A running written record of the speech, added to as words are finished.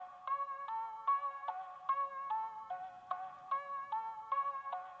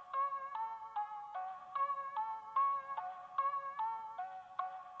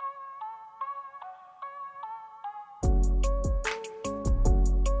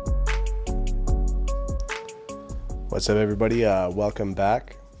What's up, everybody? Welcome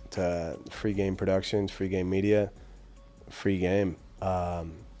back to Free Game Productions, Free Game Media, Free Game.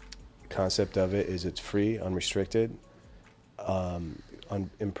 Concept of it is it's free, unrestricted,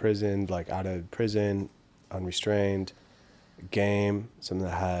 imprisoned, like out of prison, unrestrained, game, something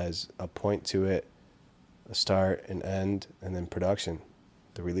that has a point to it, a start, an end, and then production,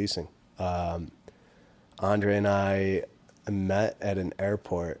 the releasing. Andre and I met at an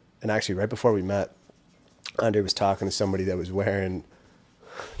airport, and actually right before we met, Andre was talking to somebody that was wearing,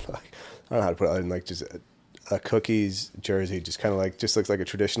 like, I don't know how to put it, in like just a Cookies jersey, just kind of like, just looks like a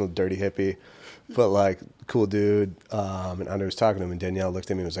traditional dirty hippie, but like cool dude. And Andre was talking to him, and Danielle looked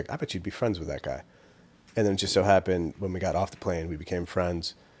at me and was like, I bet you'd be friends with that guy. And then it just so happened when we got off the plane, we became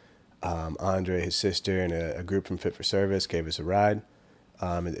friends. Andre, his sister, and a group from Fit for Service gave us a ride.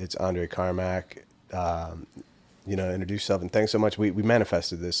 It's Andre Carmack. Introduce yourself, and thanks so much. We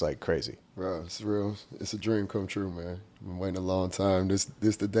manifested this like crazy. Bro, it's real. It's a dream come true, man. I've been waiting a long time. This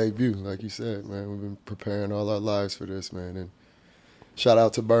the debut, like you said, man. We've been preparing all our lives for this, man. And shout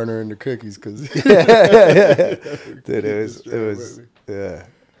out to Burner and the Cookies, because Dude, it was yeah.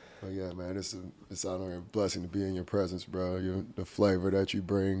 But yeah, man, it's an honor and blessing to be in your presence, bro. The flavor that you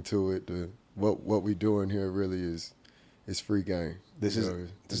bring to it, what we doing here really is free game. This is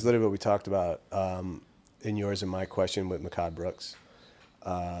literally what we talked about in yours and my question with Makad Brooks,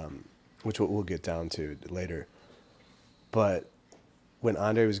 which we'll get down to later. But when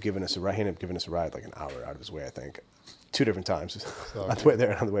Andre was giving us a ride, he ended up giving us a ride like an hour out of his way, I think, 2 different times, on the way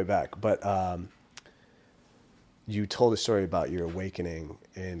there and on the way back. But you told a story about your awakening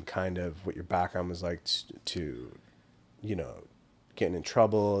and kind of what your background was like to getting in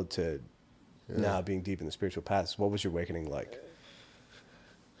trouble to now being deep in the spiritual paths. What was your awakening like?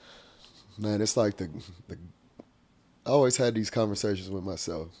 Man, it's like I always had these conversations with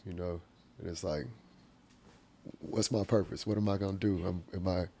myself, and it's like, what's my purpose? What am I going to do?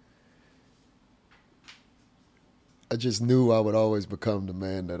 I just knew I would always become the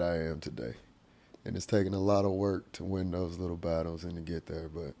man that I am today. And it's taken a lot of work to win those little battles and to get there.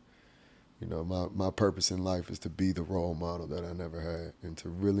 But, my purpose in life is to be the role model that I never had, and to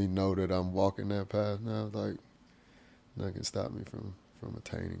really know that I'm walking that path now, like, nothing can stop me from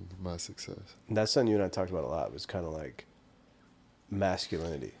attaining my success. And that's something you and I talked about a lot, was kind of like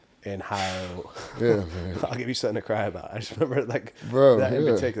masculinity and how I'll give you something to cry about. I just remember that in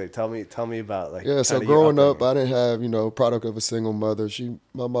particular. Tell me about like so growing up, I didn't have product of a single mother.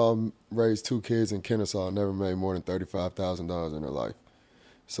 My mom raised 2 kids in Kennesaw, never made more than $35,000 in her life.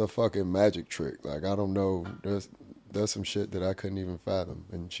 It's a fucking magic trick. Like, I don't know, there's some shit that I couldn't even fathom,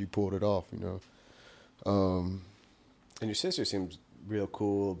 and she pulled it off. And your sister seems real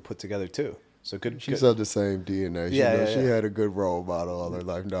cool, put together too. So good. She's of the same DNA. She had a good role model all her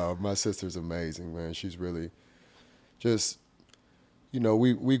life. No, my sister's amazing, man. She's really just,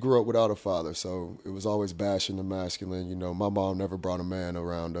 we grew up without a father, so it was always bashing the masculine. My mom never brought a man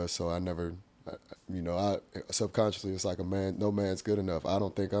around us, so I never, I subconsciously, it's like no man's good enough. I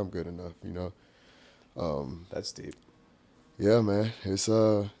don't think I'm good enough, That's deep. Yeah, man. It's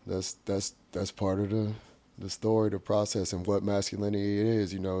that's part of the story, the process, and what masculinity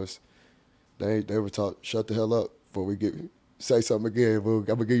is. It's they were taught, shut the hell up before we say something again. I'm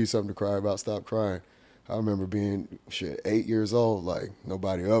gonna give you something to cry about. Stop crying. I remember being 8 years old, like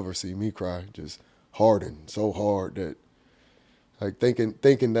nobody ever see me cry, just hardened so hard that, like,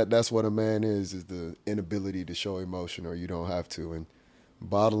 thinking that that's what a man is the inability to show emotion, or you don't have to, and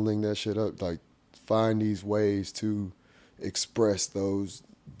bottling that shit up. Like, find these ways to express those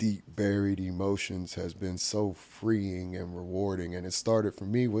deep buried emotions has been so freeing and rewarding. And it started for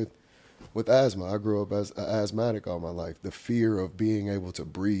me with asthma. I grew up as an asthmatic all my life. The fear of being able to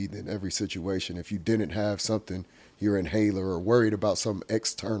breathe in every situation. If you didn't have something, your inhaler, or worried about some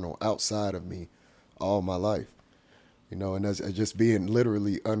external outside of me all my life. And that's just being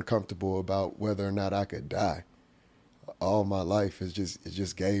literally uncomfortable about whether or not I could die all my life. It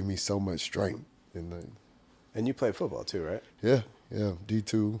just gave me so much strength. And you played football too, right? Yeah.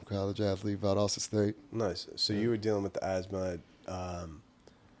 D2, college athlete, Valdosta State. Nice. So you were dealing with the asthma.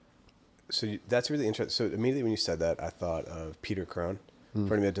 That's really interesting. So immediately when you said that, I thought of Peter Crone. For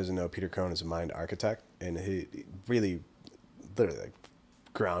anybody that doesn't know, Peter Crone is a mind architect, and he really, literally, like,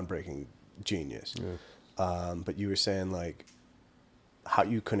 groundbreaking genius. Yeah. But you were saying, like, how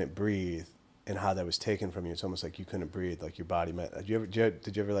you couldn't breathe and how that was taken from you. It's almost like you couldn't breathe, like your body meant. Did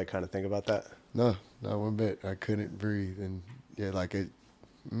you ever like kind of think about that? No, not one bit. I couldn't breathe, and like it.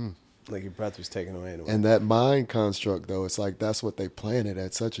 Like your breath was taken away. And that mind construct, though, it's like that's what they planted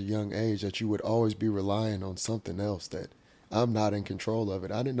at such a young age, that you would always be relying on something else, that I'm not in control of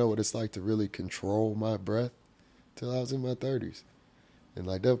it. I didn't know what it's like to really control my breath till I was in my 30s. And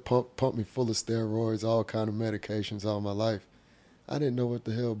like they'll pump me full of steroids, all kind of medications all my life. I didn't know what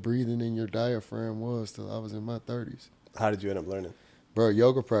the hell breathing in your diaphragm was till I was in my 30s. How did you end up learning? Bro,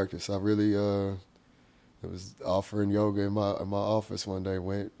 yoga practice. I really it was offering yoga in my office one day.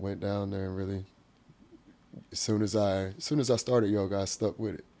 Went down there and really, as soon as I started yoga, I stuck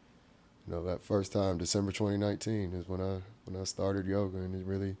with it. You know, that first time, December 2019, is when I started yoga, and it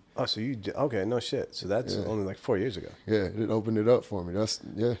really. Oh, so okay? No shit. So that's only like 4 years ago. Yeah, it opened it up for me.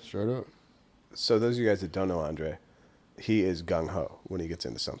 Straight up. So those of you guys that don't know Andre, he is gung ho when he gets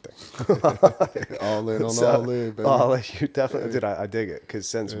into something. All in on all in, baby. All in, you definitely did. I dig it because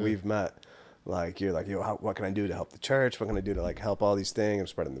since we've met, like you're like, yo, what can I do to help the church? What can I do to like help all these things? I'm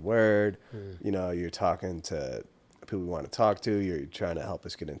spreading the word. You know, you're talking to people we want to talk to. You're trying to help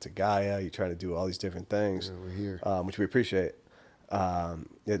us get into Gaia. You're trying to do all these different things, We're here. Which we appreciate. I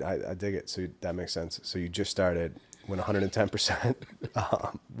dig it. So that makes sense. So you just started when 110%,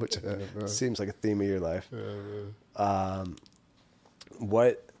 which seems like a theme of your life.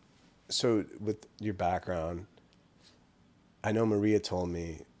 So with your background, I know Maria told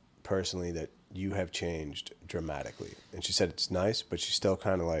me personally that you have changed dramatically, and she said it's nice, but she's still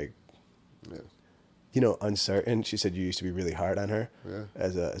kind of like, uncertain. She said you used to be really hard on her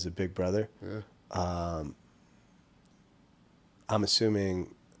as a big brother. I'm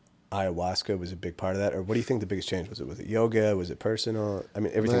assuming ayahuasca was a big part of that, or what do you think the biggest change was? Was it yoga? Was it personal? I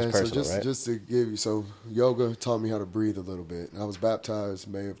mean, everything's personal, right? Just to give you, so yoga taught me how to breathe a little bit. I was baptized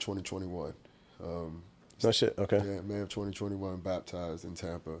May of 2021. No shit. Okay. Yeah, May of 2021, baptized in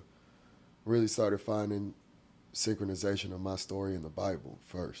Tampa. Really started finding synchronization of my story in the Bible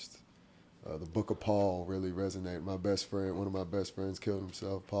first. The book of Paul really resonated. One of my best friends killed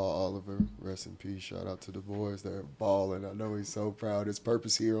himself, Paul Oliver. Rest in peace. Shout out to the boys. They're balling. I know he's so proud. His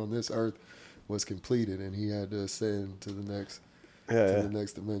purpose here on this earth was completed, and he had to ascend to the next the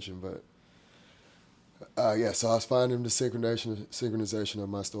next dimension. But so I was finding the synchronization of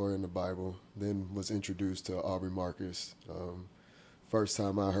my story in the Bible. Then was introduced to Aubrey Marcus. First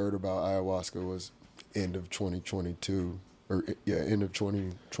time I heard about ayahuasca was end of 2022. End of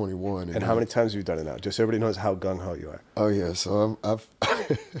 2021. And how many times have you done it now? Just so everybody knows how gung-ho you are. Oh, yeah. So I've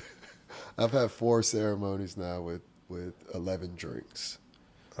I've had 4 ceremonies now with 11 drinks.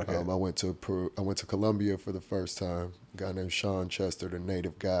 Okay. I went to Colombia for the first time. A guy named Sean Chester, the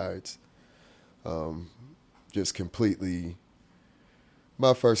Native Guides. Just completely...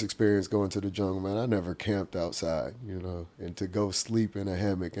 My first experience going to the jungle, man, I never camped outside, and to go sleep in a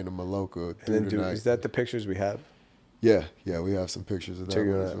hammock in a maloca through the night. Is that the pictures we have? Yeah, we have some pictures of that. So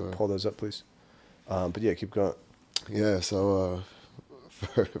you want to pull those up, please? But yeah, keep going. Yeah, so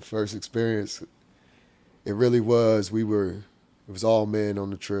first experience, it really was, it was all men on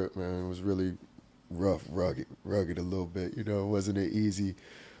the trip, man. It was really rough, rugged a little bit, it wasn't easy.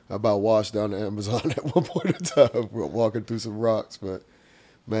 I about washed down the Amazon at one point in time, walking through some rocks, but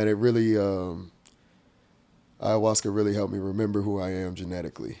man, it really, ayahuasca really helped me remember who I am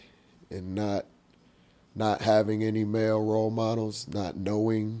genetically and not having any male role models, not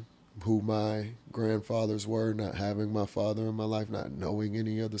knowing who my grandfathers were, not having my father in my life, not knowing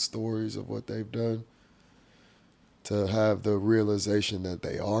any of the stories of what they've done, to have the realization that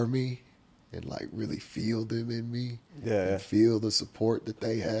they are me and like really feel them in me, and feel the support that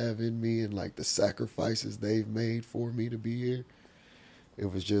they have in me and like the sacrifices they've made for me to be here.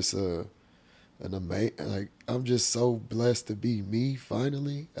 It was just an amazing, like, I'm just so blessed to be me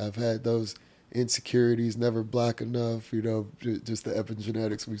finally. I've had those insecurities, never black enough, just the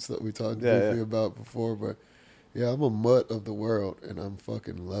epigenetics we talked briefly about before. But yeah, I'm a mutt of the world, and I'm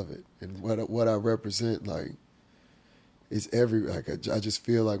fucking love it. And what I represent, like, is I just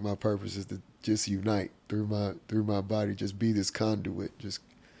feel like my purpose is to just unite through my body, just be this conduit, just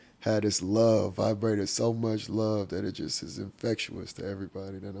have this love, vibrated so much love that it just is infectious to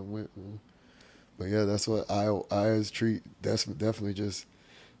everybody that I'm with. But yeah, that's what Aya's treat. That's definitely just.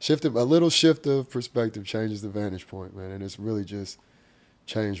 A little shift of perspective changes the vantage point, man, and it's really just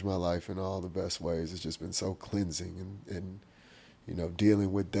changed my life in all the best ways. It's just been so cleansing and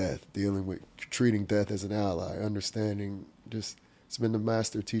dealing with death, treating death as an ally, understanding it's been the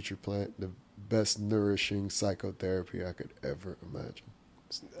master teacher plant, the best nourishing psychotherapy I could ever imagine.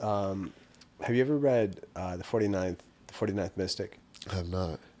 Have you ever read the 49th Mystic? I have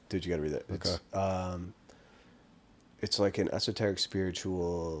not. Dude, you got to read it. Okay. It's like an esoteric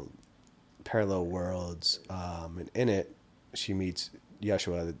spiritual parallel worlds, and in it she meets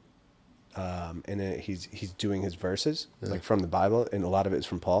Yeshua. In it he's doing his verses like from the Bible, and a lot of it is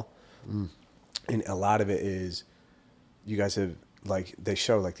from Paul, and a lot of it is you guys have like they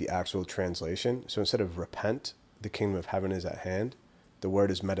show like the actual translation. So instead of repent, the kingdom of heaven is at hand, the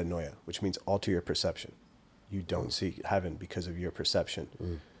word is metanoia, which means alter your perception. You don't see heaven because of your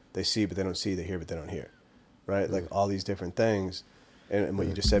perception. They see, but they don't see. They hear, but they don't hear. Right? Like all these different things. And what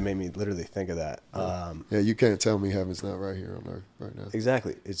you just said made me literally think of that. Yeah, you can't tell me heaven's not right here on earth right now.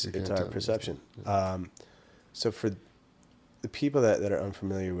 Exactly. It's our perception. So for the people that are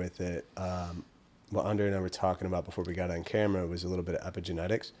unfamiliar with it, what Andre and I were talking about before we got on camera was a little bit of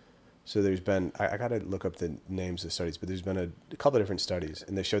epigenetics. So there's been, I got to look up the names of the studies, but there's been a couple of different studies,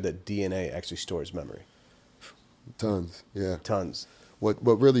 and they showed that DNA actually stores memory. Tons, yeah. Tons. What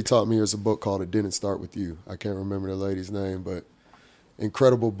really taught me is a book called It Didn't Start With You. I can't remember the lady's name, but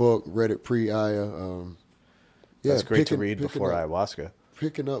incredible book, read it pre-Aya. That's great to read before ayahuasca.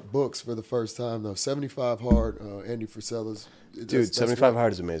 Picking up books for the first time, though. 75 Hard, Andy Frisella's. Dude, 75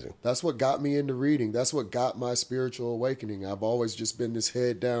 Hard is amazing. That's what got me into reading. That's what got my spiritual awakening. I've always just been this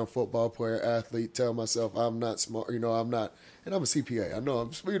head-down football player, athlete, tell myself I'm not smart, I'm not, and I'm a CPA. I know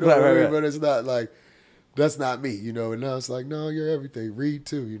I'm, right. But it's not like, that's not me, and now it's like, no, you're everything. Read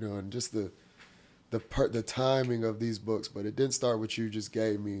too, and just the timing of these books. But It Didn't Start With You just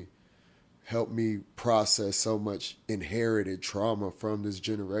helped me process so much inherited trauma from this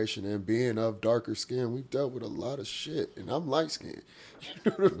generation. And being of darker skin, we've dealt with a lot of shit, and I'm light skinned.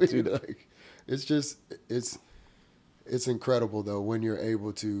 You know what I mean? Dude. Like, it's incredible though when you're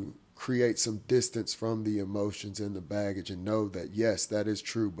able to create some distance from the emotions and the baggage and know that yes, that is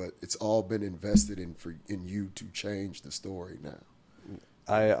true, but it's all been invested in you to change the story now.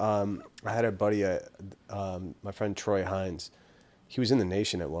 I had a buddy, my friend Troy Hines. He was in the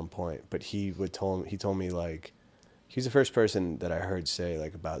Nation at one point, but he told me like, he's the first person that I heard say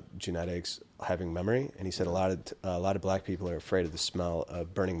like about genetics having memory, and he said a lot of black people are afraid of the smell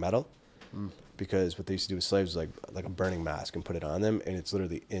of burning metal, because what they used to do with slaves was like a burning mask and put it on them, and it's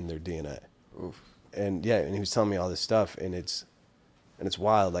literally in their DNA. Oof. And yeah, and he was telling me all this stuff, and it's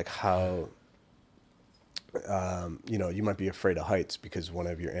wild, like how you might be afraid of heights because one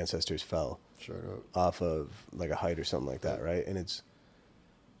of your ancestors fell off of like a height or something like that, right? And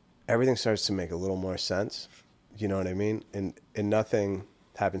everything starts to make a little more sense. You know what I mean? And nothing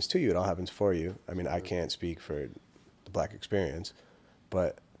happens to you; it all happens for you. I mean, I can't speak for the black experience,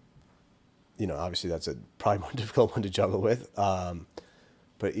 but obviously that's a probably more difficult one to juggle with.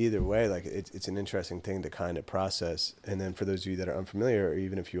 But either way, like it's an interesting thing to kind of process. And then for those of you that are unfamiliar, or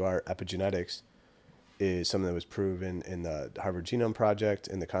even if you are, epigenetics is something that was proven in the Harvard Genome Project,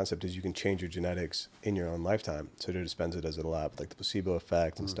 and the concept is you can change your genetics in your own lifetime. So Joe Dispenza does it a lot, with like the placebo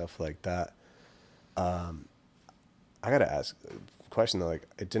effect and stuff like that. I gotta ask a question though, like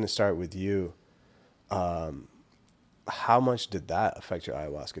It Didn't Start With You. How much did that affect your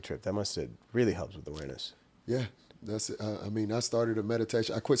ayahuasca trip? That must have really helped with awareness. Yeah, that's it. I started a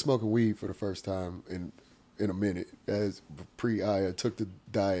meditation. I quit smoking weed for the first time in a minute. As pre-Aya, took the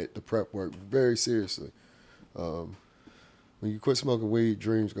diet, the prep work very seriously. When you quit smoking weed,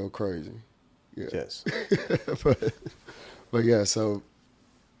 dreams go crazy. Yeah. Yes. but yeah, so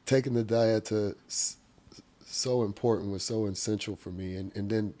taking the diet to so important, was so essential for me, and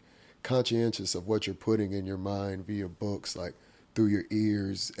then conscientious of what you're putting in your mind via books, like through your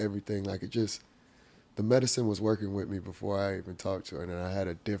ears, everything. Like the medicine was working with me before I even talked to her, and I had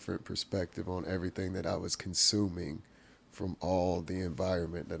a different perspective on everything that I was consuming from all the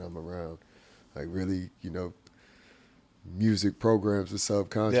environment that I'm around. Like really, music programs the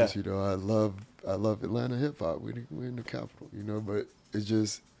subconscious. Yeah. I love Atlanta hip hop. We're in the capital, but it's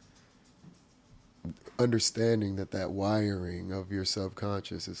just understanding that wiring of your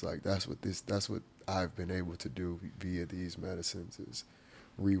subconscious is like that's what I've been able to do via these medicines, is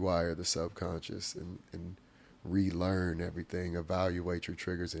rewire the subconscious and relearn everything, evaluate your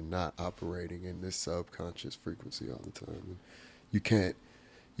triggers, and not operating in this subconscious frequency all the time. And you can't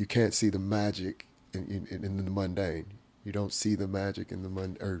see the magic in the mundane. You don't see the magic in the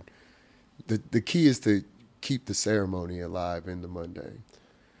mundane. Or the key is to keep the ceremony alive in the mundane,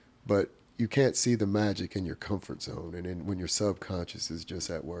 but you can't see the magic in your comfort zone, and then when your subconscious is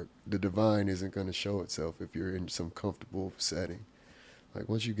just at work. The divine isn't going to show itself if you're in some comfortable setting. Like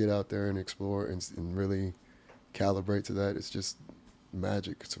once you get out there and explore and really calibrate to that, it's just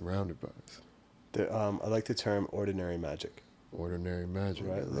magic surrounded by us. I like the term ordinary magic. Ordinary magic,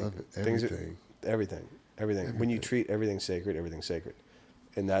 right? I love it. Everything. When you treat everything sacred, everything's sacred.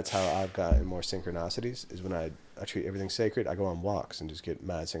 And that's how I've gotten more synchronicities, is when I treat everything sacred. I go on walks and just get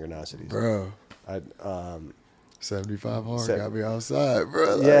mad synchronicities. Bro. 75 hard got me outside,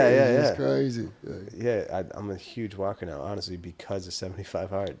 bro. Like, yeah. It's crazy. Yeah, I'm a huge walker now, honestly, because of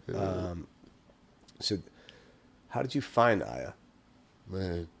 75 hard. Yeah. So how did you find Aya?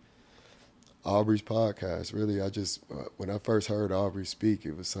 Man, Aubrey's podcast. Really, I just when I first heard Aubrey speak,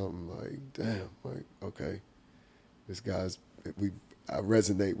 it was something like, damn, like okay, this guy's I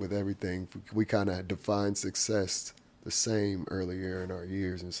resonate with everything. We kind of defined success the same earlier in our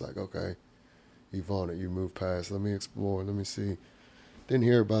years, and it's like, okay, you've on it, you move past. Let me explore. Let me see. Didn't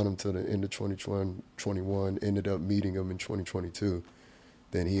hear about him till the end of 2021. Ended up meeting him in 2022.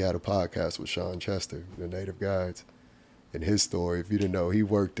 Then he had a podcast with Sean Chester, the Native Guides. And his story, if you didn't know, he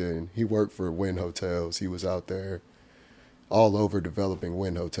worked for Wynn Hotels. He was out there all over developing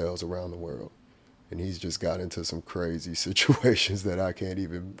Wynn Hotels around the world. And he's just got into some crazy situations that I can't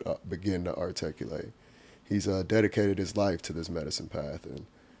even begin to articulate. He's dedicated his life to this medicine path, and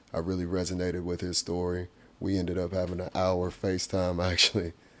I really resonated with his story. We ended up having an hour FaceTime,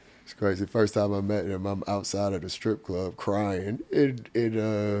 actually. It's crazy. First time I met him, I'm outside of the strip club crying in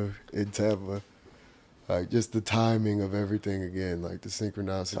Tampa. Like, just the timing of everything again, like the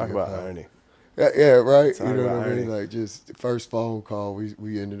synchronicity. Talk about irony. Yeah, right. Talk you know what I irony. mean? Like, just the first phone call,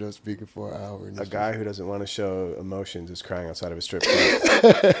 we ended up speaking for an hour. And A guy who doesn't want to show emotions is crying outside of a strip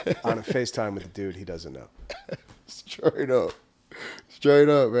club on a FaceTime with a dude he doesn't know. Straight up,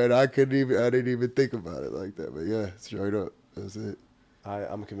 man. I didn't even think about it like that. But yeah, straight up. That's it.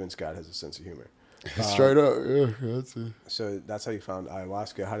 I'm convinced God has a sense of humor. Straight up, yeah, that's it. So that's how you found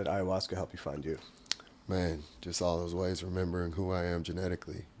ayahuasca. How did ayahuasca help you find you? Man, just all those ways, remembering who I am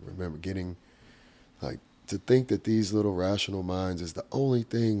genetically. Remember getting, like, to think that these little rational minds is the only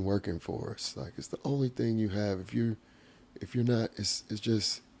thing working for us. Like, it's the only thing you have. If you're not, it's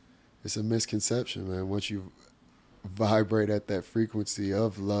a misconception, man. Once you vibrate at that frequency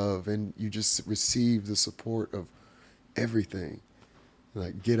of love and you just receive the support of everything,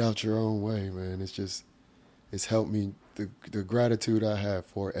 like, get out your own way, man. It's helped me, the gratitude I have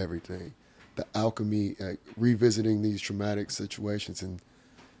for everything. The alchemy, like, revisiting these traumatic situations and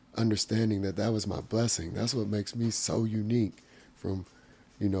understanding that was my blessing. That's what makes me so unique from,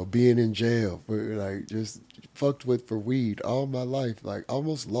 being in jail, for, like, just fucked with for weed all my life. Like,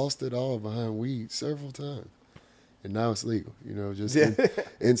 almost lost it all behind weed several times. And now it's legal, just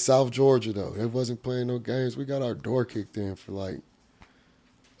in South Georgia, though. It wasn't playing no games. We got our door kicked in for, like,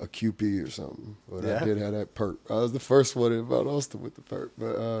 a QP or something. But I did have that perk. I was the first one in Mount Austin with the perk.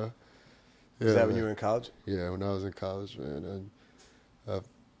 But, Was that when you were in college? Yeah, when I was in college, man. And,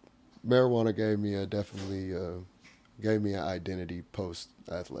 marijuana gave me an identity post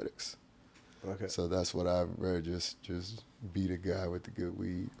athletics. Okay. So that's what I read. Just be the guy with the good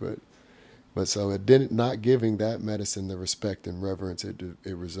weed. But so it didn't, not giving that medicine the respect and reverence it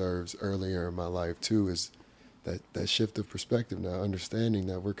reserves earlier in my life too, is that shift of perspective now, understanding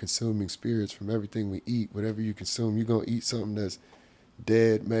that we're consuming spirits from everything we eat. Whatever you consume, you're gonna eat something that's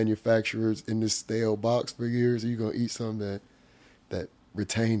dead manufacturers in this stale box for years, or you're gonna eat something that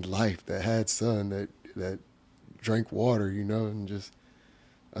retained life, that had sun, that drank water, and just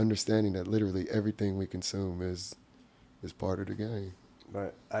understanding that literally everything we consume is part of the game.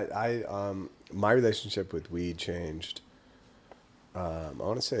 Right. I my relationship with weed changed. I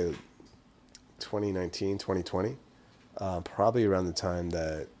want to say 2019, 2020, probably around the time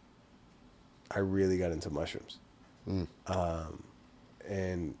that I really got into mushrooms.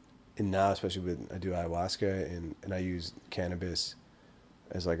 And now, especially when I do ayahuasca and I use cannabis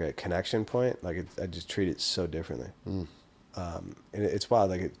as like a connection point, like I just treat it so differently. And it's wild.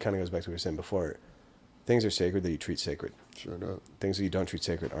 Like, it kind of goes back to what we were saying before. Things are sacred that you treat sacred. Sure enough. Things that you don't treat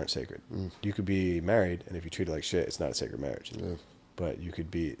sacred aren't sacred. You could be married, and if you treat it like shit, it's not a sacred marriage. Yeah. But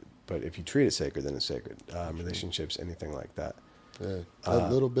if you treat it sacred, then it's sacred. Relationships, anything like that. Yeah, a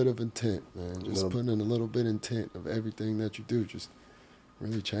little bit of intent, man. Just putting in a little bit of intent of everything that you do just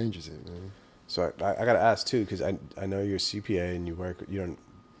really changes it, man. So I got to ask too, because I know you're a CPA and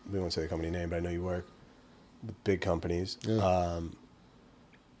we won't say the company name, but I know you work with big companies. Yeah.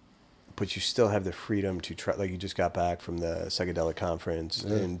 But you still have the freedom to try. Like, you just got back from the psychedelic conference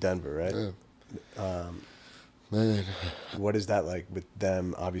in Denver, right? Yeah. Man, what is that like with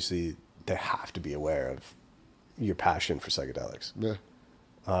them? Obviously, they have to be aware of your passion for psychedelics. Yeah.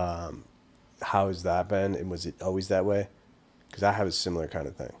 How has that been? And was it always that way? Because I have a similar kind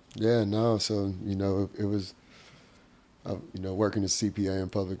of thing. Yeah, no. So, it was, working as CPA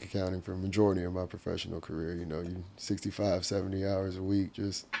and public accounting for a majority of my professional career, you 65, 70 hours a week,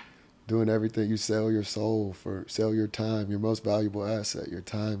 just doing everything. You sell your soul sell your time, your most valuable asset, your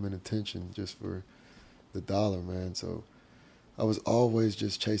time and attention, just for the dollar, man. So I was always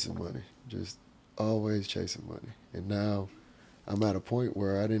just chasing money, just always chasing money. And now I'm at a point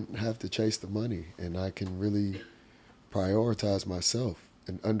where I didn't have to chase the money, and I can really prioritize myself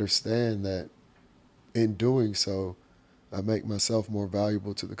and understand that in doing so, I make myself more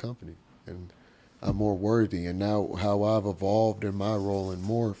valuable to the company. and I'm more worthy. And now how I've evolved in my role and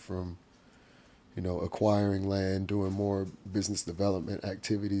more from, acquiring land, doing more business development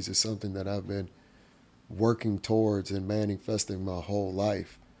activities is something that I've been working towards and manifesting my whole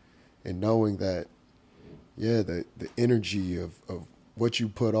life. And knowing that, the energy of what you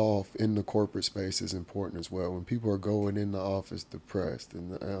put off in the corporate space is important as well. When people are going in the office depressed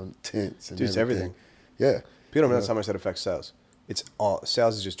and tense and Dude, it's everything. Yeah. People don't realize how much that affects sales. It's all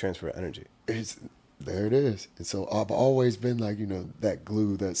sales is just transfer of energy. There it is. And so I've always been like, that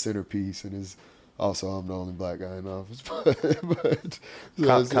glue, that centerpiece, and it's also I'm the only black guy in the office. But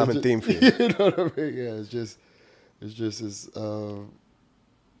common theme for you. You know what I mean? Yeah, it's just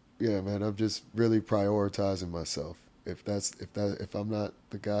man, I'm just really prioritizing myself. If I'm not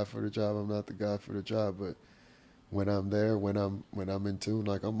the guy for the job, I'm not the guy for the job. But when I'm there, when I'm in tune,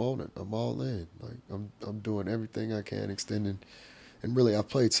 like I'm on it. I'm all in. Like I'm doing everything I can, extending. And really, I've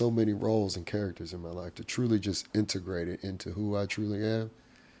played so many roles and characters in my life to truly just integrate it into who I truly am.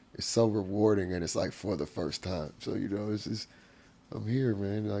 It's so rewarding, and it's like for the first time. So it's just I'm here,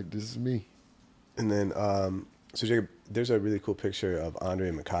 man. Like this is me. And then, so Jacob, there's a really cool picture of Andre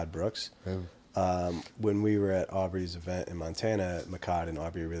and Makad Brooks. When we were at Aubrey's event in Montana, Makad and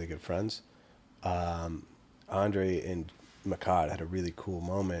Aubrey are really good friends. Andre and Makad had a really cool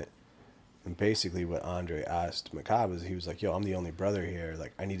moment. And basically what Andre asked Makad was, he was like, yo, I'm the only brother here.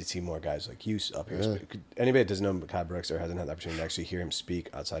 Like, I need to see more guys like you up here. Yeah. Anybody that doesn't know Makad Brooks or hasn't had the opportunity to actually hear him speak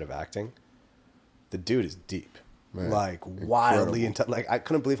outside of acting, the dude is deep. Man, like, wildly intelligent. Like, I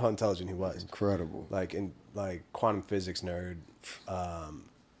couldn't believe how intelligent he was. Incredible. Like, quantum physics nerd,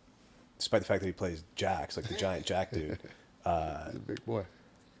 despite the fact that he plays jacks, like the giant jack dude. He's a big boy.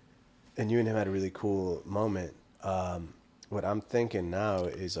 And you and him had a really cool moment. What I'm thinking now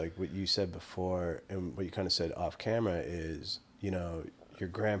is like what you said before and what you kind of said off camera is, your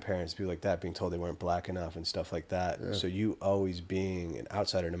grandparents, people like that, being told they weren't black enough and stuff like that. Yeah. So you always being an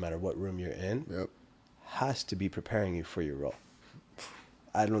outsider, no matter what room you're in, has to be preparing you for your role.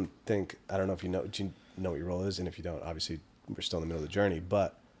 I don't know if you know what your role is. And if you don't, obviously we're still in the middle of the journey,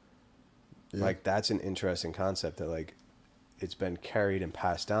 but like, that's an interesting concept that like it's been carried and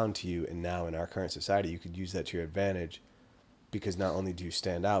passed down to you. And now in our current society, you could use that to your advantage. Because not only do you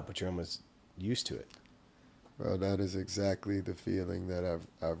stand out, but you're almost used to it. Well, that is exactly the feeling that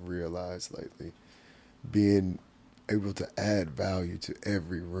I've realized lately. Being able to add value to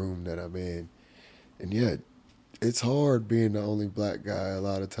every room that I'm in. And yet, it's hard being the only black guy a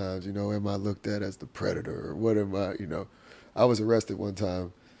lot of times. Am I looked at as the predator? Or what am I, I was arrested one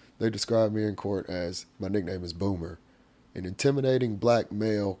time. They described me in court as, my nickname is Boomer. An intimidating black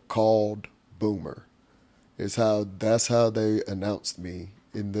male called Boomer. That's how they announced me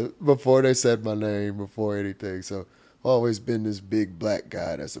before they said my name, before anything. So I've always been this big black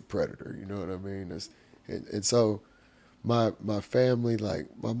guy that's a predator. You know what I mean? And so my family, like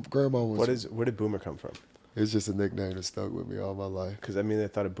my grandma was. Where did Boomer come from? It's just a nickname that stuck with me all my life. Because they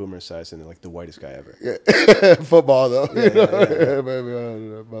thought of Boomer Esiason and like the whitest guy ever. Yeah, football though. Yeah.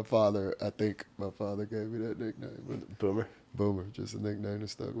 Maybe my father gave me that nickname. Boomer, just a nickname that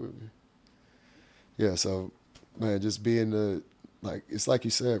stuck with me. Yeah, so, man, just being it's like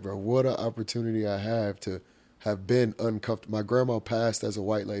you said, bro, what an opportunity I have to have been uncomfortable. My grandma passed as a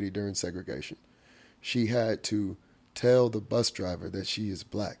white lady during segregation. She had to tell the bus driver that she is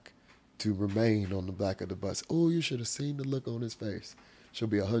black to remain on the back of the bus. Oh, you should have seen the look on his face. She'll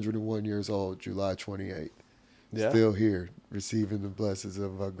be 101 years old, July 28th. Yeah. Still here, receiving the blessings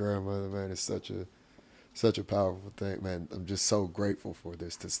of my grandmother, man. It's such a powerful thing, man. I'm just so grateful for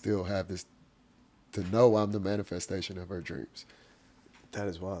this, to still have this, to know I'm the manifestation of her dreams. That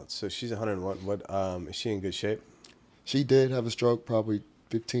is wild. So she's 101. What is she in good shape? She did have a stroke probably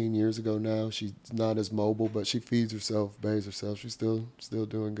 15 years ago now. She's not as mobile, but she feeds herself, bathes herself. She's still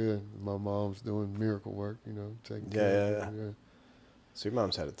doing good. My mom's doing miracle work, taking care of her. Yeah. So your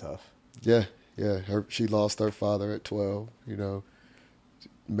mom's had it tough. Yeah. She lost her father at 12,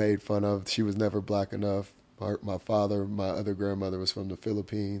 made fun of. She was never black enough. My father, my other grandmother was from the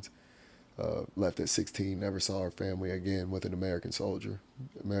Philippines. Left at 16, never saw her family again with an American soldier.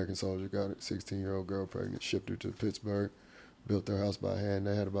 American soldier got a 16-year-old girl pregnant, shipped her to Pittsburgh, built their house by hand.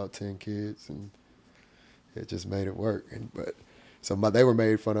 They had about 10 kids, and it just made it work. They were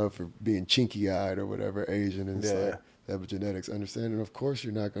made fun of for being chinky-eyed or whatever, Asian, and it's like epigenetics understanding. Of course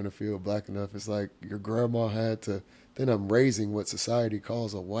you're not going to feel black enough. It's like your grandma had to. Then I'm raising what society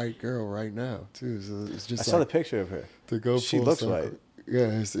calls a white girl right now, too. So it's just I saw the picture of her. She looks white.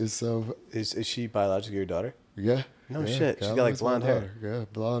 Yeah, it's so. Is she biologically your daughter? Yeah. No shit. She got like blonde hair. Yeah,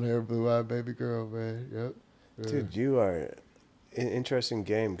 blonde hair, blue-eyed baby girl, man. Yep. Dude, you are an interesting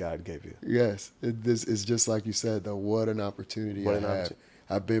game God gave you. Yes, this is just like you said, though. What an opportunity I have.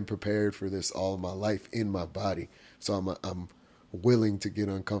 I've been prepared for this all of my life in my body, so I'm willing to get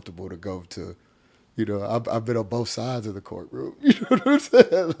uncomfortable to go to. You know, I've been on both sides of the courtroom. You know what I'm saying?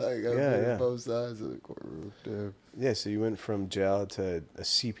 Like I've been on both sides of the courtroom. Damn. Yeah, so you went from jail to a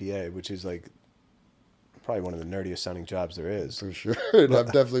CPA, which is like probably one of the nerdiest sounding jobs there is. For sure. And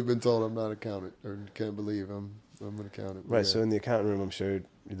I've definitely been told I'm not an accountant, or can't believe I'm an accountant. Right. Yeah. So in the accountant room, I'm sure you're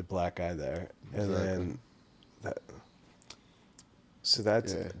the black guy there, and then that. So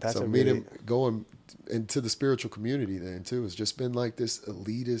that's so a really going into the spiritual community then too. It's just been like this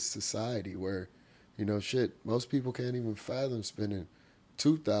elitist society where, you know, shit, most people can't even fathom spending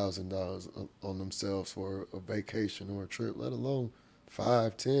 $2,000 on themselves for a vacation or a trip, let alone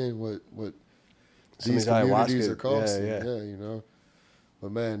 5, 10. What these communities are costing. Yeah, you know.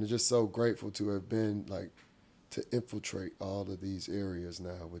 But man, I'm just so grateful to have been like to infiltrate all of these areas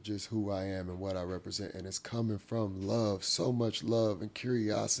now with just who I am and what I represent, and it's coming from love, so much love and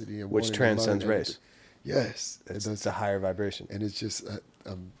curiosity, and which transcends race. Yes, it's a higher vibration, and it's just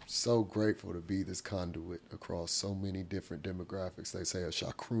I'm so grateful to be this conduit across so many different demographics. They say a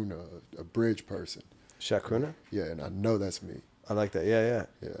chakruna, a bridge person. Chakruna? Yeah, and I know that's me. I like that. Yeah.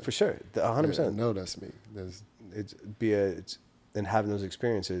 For sure, 100%. Yeah, I know that's me. And having those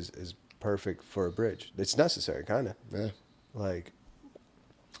experiences is perfect for a bridge. It's necessary, kind of. Yeah. Like,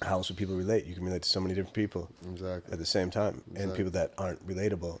 how else would people relate? You can relate to so many different people at the same time, and people that aren't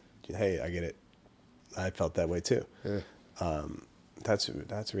relatable. Hey, I get it. I felt that way too. Yeah.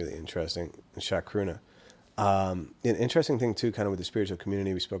 That's really interesting. Chakruna. An interesting thing too, kind of with the spiritual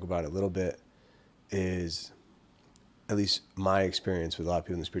community, we spoke about it a little bit, is at least my experience with a lot of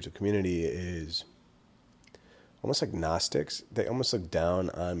people in the spiritual community is almost like Gnostics. They almost look down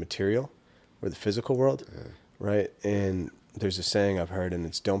on material or the physical world, right? And there's a saying I've heard, and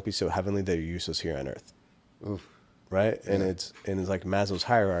it's "Don't be so heavenly that you're useless here on earth." Oof. Right? Yeah. And it's like Maslow's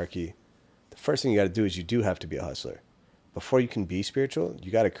hierarchy. The first thing you got to do is you do have to be a hustler. Before you can be spiritual,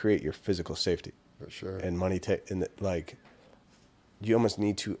 you got to create your physical safety. For sure. And money, you almost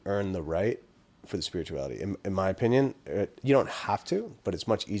need to earn the right for the spirituality. In my opinion, you don't have to, but it's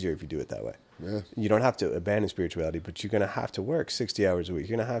much easier if you do it that way. Yeah. You don't have to abandon spirituality, but you're going to have to work 60 hours a week.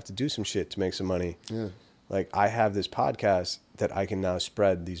 You're going to have to do some shit to make some money. Yeah. Like, I have this podcast that I can now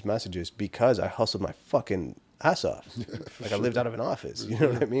spread these messages because I hustled my fucking ass off. Yeah, like, I lived out of an office. You know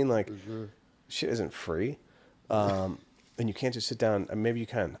what I mean? Like, shit isn't free. And you can't just sit down. Maybe you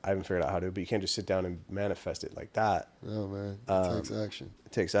can. I haven't figured out how to, but you can't just sit down and manifest it like that. No, man. It takes action.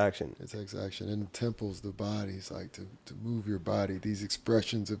 It takes action. It takes action. And the temples, the bodies, like to move your body, these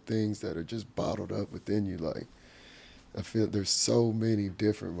expressions of things that are just bottled up within you. Like, I feel there's so many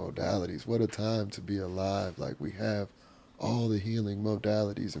different modalities. What a time to be alive. Like, we have all the healing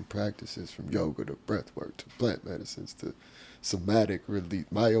modalities and practices, from yoga to breathwork to plant medicines to somatic relief,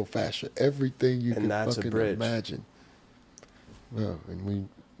 myofascia, everything you can fucking imagine. Well, and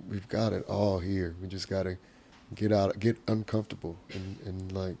we've got it all here. We just got to get uncomfortable and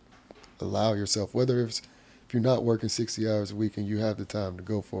like allow yourself, whether if you're not working 60 hours a week and you have the time to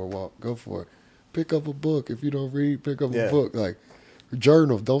go for a walk, go for it. Pick up a book. If you don't read, pick up a book. Like,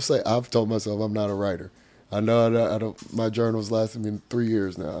 journal. Don't say, I've told myself I'm not a writer. I know I don't. My journal's lasted me 3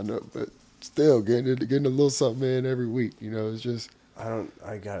 years now. I know, but still getting a little something in every week. You know, it's just. I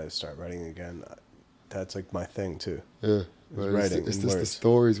gotta start writing again. That's like my thing too. Yeah. It's just the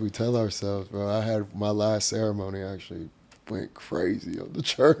stories we tell ourselves, bro. I had my last ceremony actually went crazy on the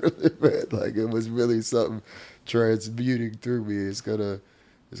journaling, man. Like, it was really something transmuting through me. It's gonna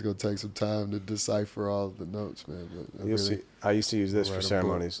take some time to decipher all of the notes, man. But I used to use this for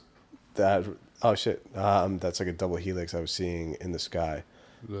ceremonies. That's like a double helix I was seeing in the sky.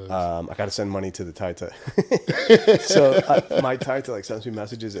 Nice. I got to send money to the Taita. So my Taita like sends me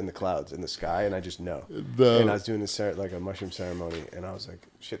messages in the clouds, in the sky, and I just know. No. And I was doing this like a mushroom ceremony, and I was like,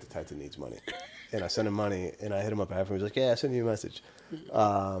 shit, the Taita needs money. And I sent him money, and I hit him up after. He was like, yeah, I sent you a message.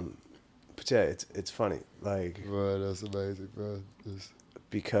 But yeah, it's funny. Like, right, that's amazing, bro.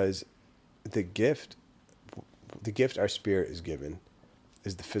 Because the gift our spirit is given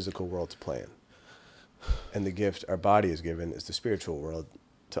is the physical world to play in. And the gift our body is given is the spiritual world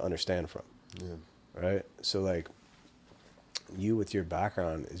to understand from. Yeah. Right? So, like, you with your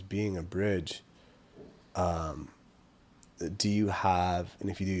background is being a bridge. Do you have, and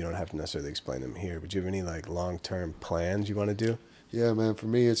if you do, you don't have to necessarily explain them here, but do you have any, like, long-term plans you want to do? Yeah, man. For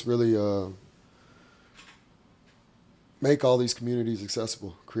me, it's really make all these communities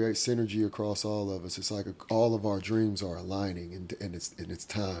accessible, create synergy across all of us. It's like all of our dreams are aligning, and it's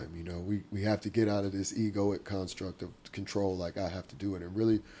time. You know, we have to get out of this egoic construct of control, like I have to do it, and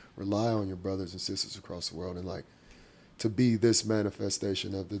really rely on your brothers and sisters across the world, and like to be this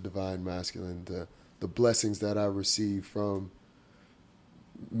manifestation of the divine masculine, the blessings that I receive from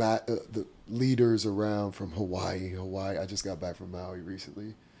the leaders around from Hawaii. I just got back from Maui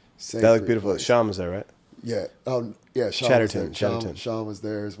recently. That looked beautiful. Place. Sean was there, right? Yeah. Oh, yeah. Sean Chatterton. was there. Sean was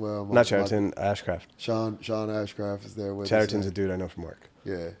there as well. Not Chatterton, Ashcraft. Sean Ashcraft is there with us. Chatterton's a dude I know from work.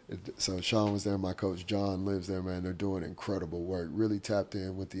 Yeah. So Sean was there. My coach John lives there, man. They're doing incredible work. Really tapped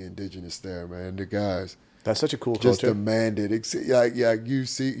in with the indigenous there, man. The guys. That's such a cool just culture. Demanded. You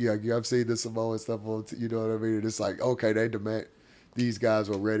see, I've seen the Samoan stuff on, you know what I mean? It's like, okay, they demand. These guys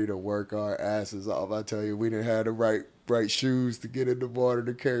were ready to work our asses off. I tell you, we didn't have the right shoes to get in the water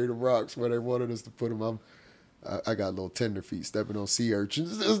to carry the rocks where they wanted us to put them. I got little tender feet stepping on sea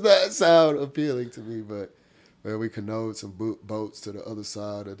urchins. Does not sound appealing to me, but man, we canoed some boats to the other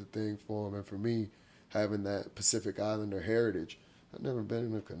side of the thing for them. And for me, having that Pacific Islander heritage, I've never been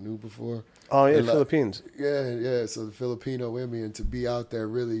in a canoe before. Oh yeah, and Philippines. Yeah. So the Filipino in me, and to be out there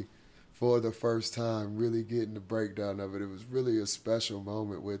really for the first time, really getting the breakdown of it. It was really a special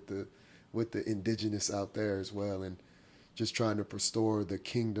moment with the indigenous out there as well, and just trying to restore the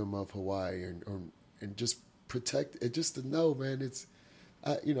kingdom of Hawaii and just protect it. Just to know, man,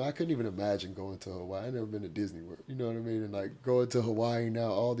 I couldn't even imagine going to Hawaii. I've never been to Disney World, you know what I mean? And like going to Hawaii now,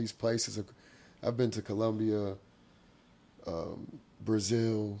 all these places. I've been to Colombia,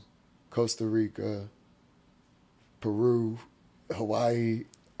 Brazil, Costa Rica, Peru, Hawaii.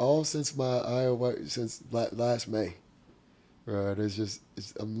 All since since last May, right?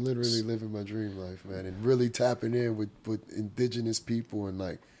 I'm literally living my dream life, man, and really tapping in with indigenous people and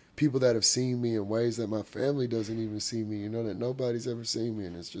like people that have seen me in ways that my family doesn't even see me, you know, that nobody's ever seen me,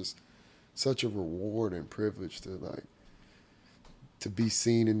 and it's just such a reward and privilege to be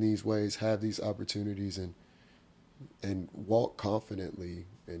seen in these ways, have these opportunities, and walk confidently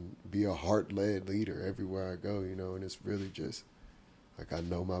and be a heart-led leader everywhere I go, you know, and it's really just. Like I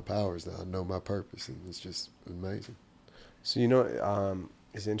know my powers now, I know my purpose, and it's just amazing. So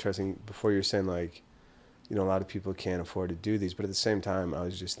it's interesting. Before you were saying like, a lot of people can't afford to do these, but at the same time, I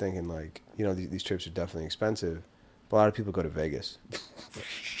was just thinking like, these trips are definitely expensive. But a lot of people go to Vegas.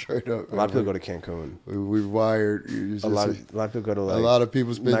 Straight up. A lot of people go to Cancun. We wired. A lot of people go to like. A lot of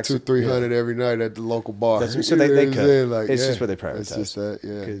people spend $200-300 every night at the local bar. So they could. Like, it's just what they prioritize. It's just that.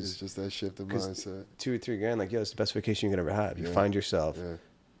 Yeah. It's just that shift of mindset. $2 or $3 grand, like it's the best vacation you can ever have. You find yourself. Yeah.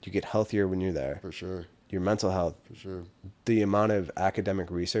 You get healthier when you're there. For sure. Your mental health. For sure. The amount of academic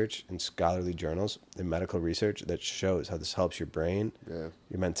research and scholarly journals and medical research that shows how this helps your brain,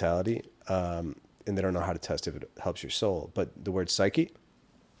 your mentality. And they don't know how to test if it helps your soul. But the word psyche,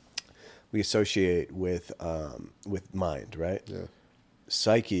 we associate with mind, right? Yeah.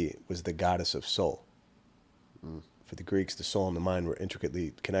 Psyche was the goddess of soul. For the Greeks, the soul and the mind were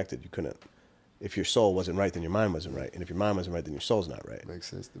intricately connected. You couldn't, if your soul wasn't right, then your mind wasn't right. And if your mind wasn't right, then your soul's not right.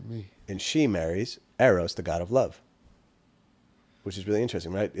 Makes sense to me. And she marries Eros, the god of love, which is really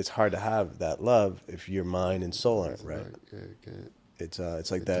interesting, right? It's hard to have that love if your mind and soul aren't right. Yeah, you can't. It's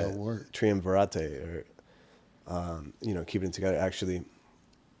like that triumvirate, or keeping it together. Actually,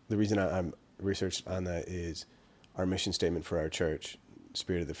 the reason I'm researched on that is our mission statement for our church,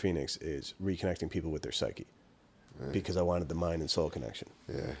 Spirit of the Phoenix, is reconnecting people with their psyche, because I wanted the mind and soul connection.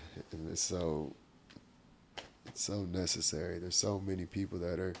 Yeah, and it's so necessary. There's so many people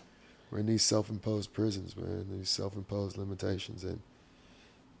that we're in these self-imposed prisons, man, these self-imposed limitations, and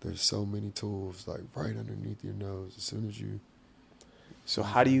there's so many tools like right underneath your nose. As soon as you. So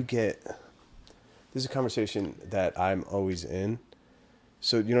how do you get? This is a conversation that I'm always in.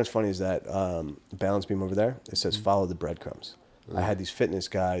 So what's funny is that balance beam over there, it says follow the breadcrumbs. I had these fitness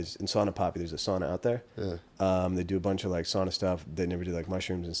guys in Sauna Poppy. There's a sauna out there. Yeah. They do a bunch of like sauna stuff. They never do like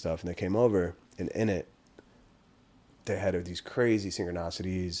mushrooms and stuff. And they came over, and in it, they had these crazy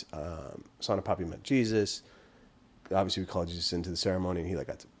synchronicities. Sauna Poppy met Jesus. Obviously, we called Jesus into the ceremony, and he like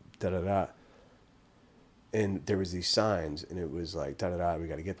got to da-da-da. And there was these signs, and it was like, da-da-da, we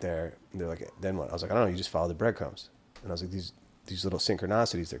got to get there. And they're like, then what? I was like, I don't know, you just follow the breadcrumbs. And I was like, these little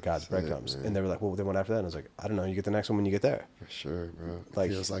synchronicities, they're God's breadcrumbs. And they were like, well, then what after that? And I was like, I don't know, you get the next one when you get there. For sure, bro.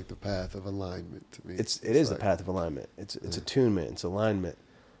 Like, it feels like the path of alignment to me. It is the path of alignment. It's attunement, it's alignment.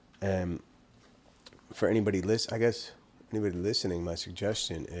 And for anybody listening, my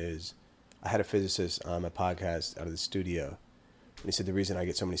suggestion is, I had a physicist on my podcast out of the studio. And he said, the reason I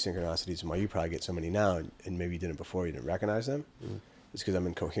get so many synchronicities and why you probably get so many now, and maybe you didn't before, you didn't recognize them, is because I'm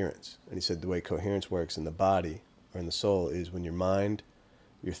in coherence. And he said the way coherence works in the body or in the soul is when your mind,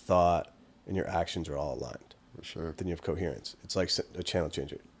 your thought, and your actions are all aligned. For sure. Then you have coherence. It's like a channel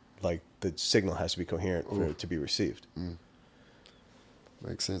changer. Like the signal has to be coherent for it to be received.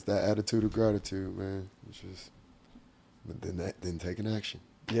 Makes sense. That attitude of gratitude, man. It's just, but then taking action.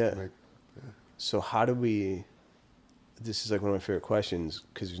 Yeah. So how do we? This is like one of my favorite questions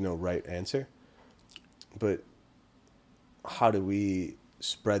because there's no right answer. But how do we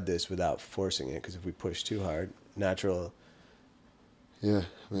spread this without forcing it? Because if we push too hard, natural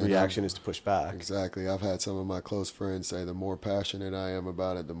reaction is to push back. Exactly. I've had some of my close friends say the more passionate I am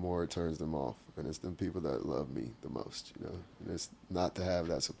about it, the more it turns them off. And it's the people that love me the most, you know. And it's not to have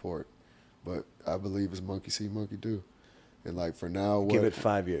that support. But I believe it's monkey see, monkey do. And like for now, give it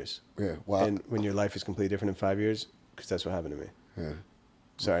 5 years. Yeah. Wow. And when your life is completely different in 5 years, because that's what happened to me. Yeah.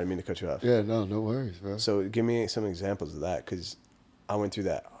 Sorry, I didn't mean to cut you off. Yeah, no worries, bro. So give me some examples of that, because I went through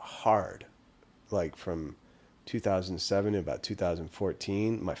that hard, like from 2007 to about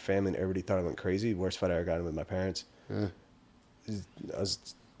 2014. My family and everybody thought I went crazy. Worst fight I ever got in with my parents. Yeah.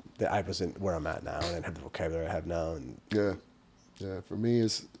 I wasn't where I'm at now. I didn't have the vocabulary I have now. And yeah. For me,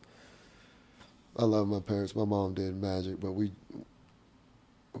 I love my parents. My mom did magic, but we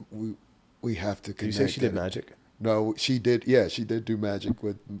have to connect. Did you say she did magic? No, she did. Yeah, she did do magic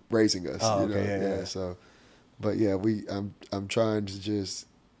with raising us. Oh, you okay, know? yeah. So, but yeah, I'm trying to just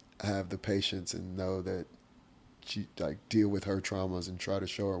have the patience and know that she like deal with her traumas and try to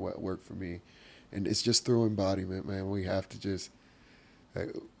show her what worked for me, and it's just through embodiment, man. We have to just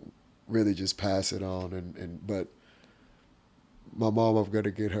really just pass it on, but my mom, I'm gonna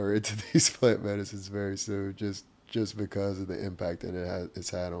get her into these plant medicines very soon, just because of the impact that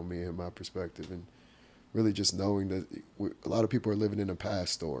it's had on me and my perspective, and really just knowing that a lot of people are living in a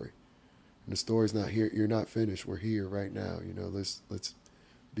past story, and the story's not here. You're not finished. We're here right now. You know, let's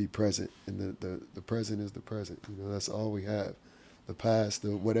be present, and the present is the present. You know, that's all we have. The past,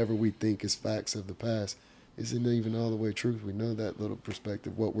 whatever we think is facts of the past, isn't even all the way truth. We know that little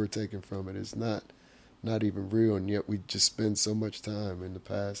perspective, what we're taking from it, is not even real, and yet we just spend so much time in the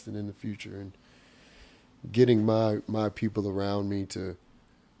past and in the future, and getting my people around me to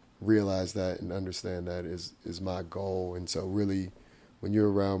realize that and understand that is my goal. And so really, when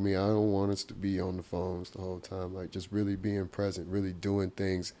you're around me, I don't want us to be on the phones the whole time. Like just really being present, really doing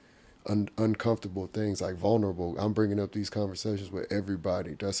things, uncomfortable things, like vulnerable. I'm bringing up these conversations with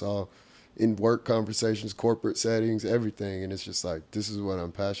everybody. That's all, in work conversations, corporate settings, everything. And it's just like, this is what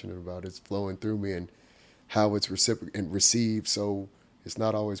I'm passionate about. It's flowing through me, and how it's received. So it's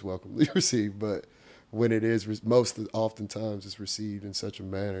not always welcomely received, but when it is, oftentimes it's received in such a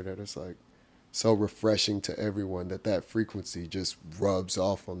manner that it's like so refreshing to everyone that frequency just rubs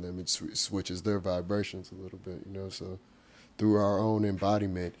off on them. It switches their vibrations a little bit, you know. So through our own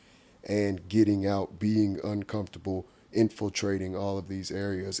embodiment and getting out, being uncomfortable, infiltrating all of these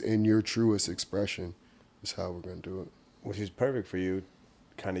areas in your truest expression is how we're going to do it. Which is perfect for you.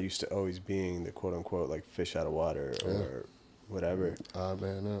 Kind of used to always being the quote unquote like fish out of water or whatever. Odd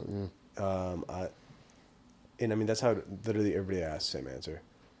man out, yeah. And I mean, that's how literally everybody asks the same answer.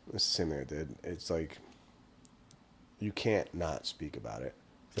 It's the same thing I did. It's like, you can't not speak about it.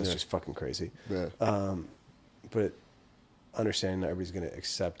 That's just fucking crazy. Yeah. But understanding that everybody's going to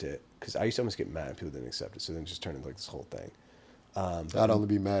accept it. Because I used to almost get mad if people didn't accept it. So then it just turned into like this whole thing. I'd only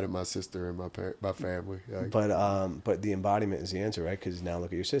be mad at my sister and my family. Like, but the embodiment is the answer, right? Because now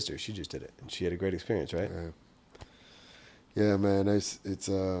look at your sister. She just did it. And she had a great experience, right? Yeah, man. It's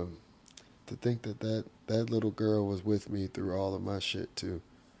to think that little girl was with me through all of my shit too,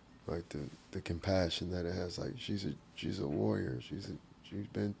 like the compassion that it has. Like she's a warrior. She's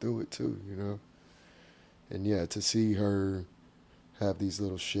been through it too, you know. And yeah, to see her have these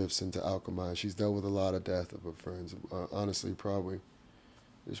little shifts into alchemize. She's dealt with a lot of death of her friends. Honestly,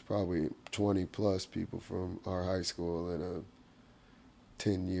 there's probably 20 plus people from our high school in a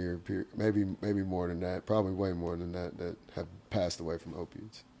 10-year period, maybe more than that, probably way more than that have passed away from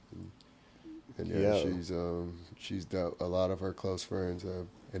opiates. And yeah, she's dealt, a lot of her close friends have,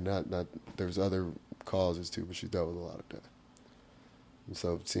 and not there's other causes too, but she's dealt with a lot of death. And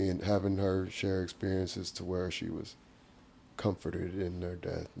so having her share experiences to where she was comforted in their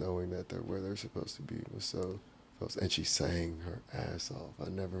death, knowing that they're where they're supposed to be, was so. And she sang her ass off. I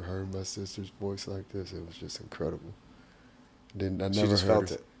never heard my sister's voice like this. It was just incredible. I never she just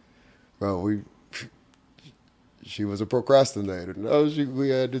felt it. Bro, she was a procrastinator. No, we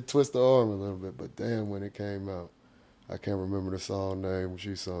had to twist the arm a little bit, but damn, when it came out, I can't remember the song name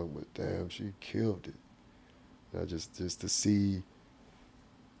she sung, but damn, she killed it. Just to see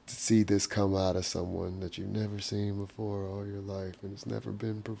this come out of someone that you've never seen before all your life, and it's never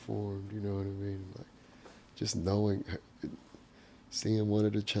been performed. You know what I mean? Like, just knowing, seeing one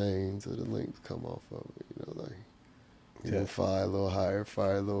of the chains or the links come off of it, you know, like, fly a little higher,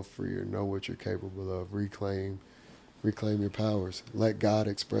 fly a little freer, know what you're capable of, reclaim your powers, let God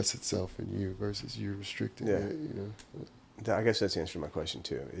express itself in you versus you restricting it, you know. I guess that's the answer to my question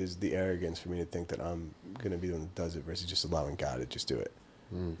too, is the arrogance for me to think that I'm going to be the one that does it versus just allowing God to just do it.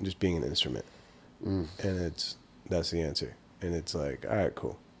 And just being an instrument. And that's the answer. And it's like, all right,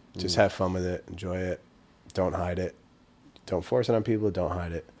 cool. Just have fun with it, enjoy it, don't hide it. Don't force it on people, don't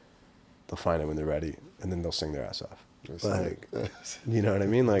hide it. They'll find it when they're ready, and then they'll sing their ass off. Like, you know what I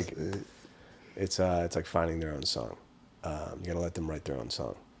mean? Like, it's like finding their own song. You gotta let them write their own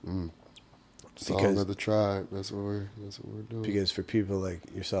song. Song of the tribe. That's what we're doing. Because for people like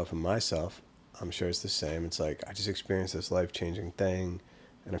yourself and myself, I'm sure it's the same. It's like I just experienced this life-changing thing,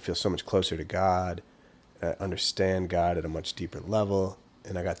 and I feel so much closer to God. I understand God at a much deeper level,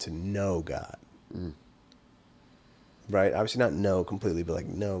 and I got to know God. Right? Obviously not know completely, but like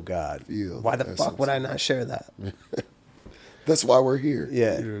know God. Why the fuck would I not share that? That's why we're here.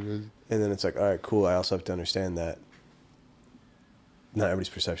 Yeah. You know what I mean? And then it's like, all right, cool. I also have to understand that not everybody's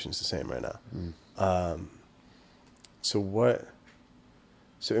perception is the same right now. So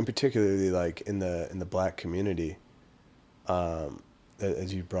in particularly like in the black community,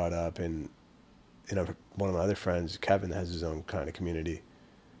 as you brought up, and one of my other friends, Kevin, has his own kind of community.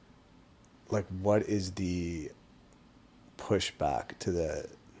 Like, what is the pushback to the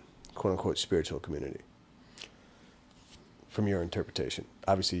quote unquote spiritual community from your interpretation?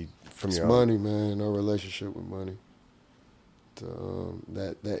 Obviously, from your money, man. Our relationship with money.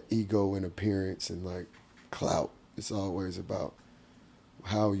 That ego and appearance and like clout. It's always about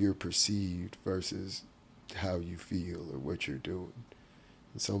how you're perceived versus how you feel or what you're doing.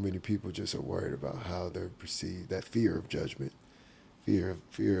 And so many people just are worried about how they're perceived. That fear of judgment, fear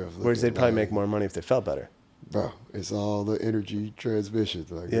of. Whereas they'd probably make more money if they felt better. Bro, it's all the energy transmission.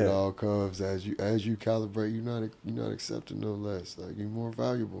 Like it all comes as you calibrate. You're not accepting no less. Like you're more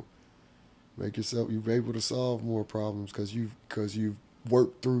valuable. Make yourself. You're able to solve more problems because you've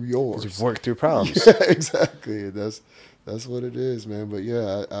worked through yours. You've worked through problems. Yeah, exactly. That's what it is, man. But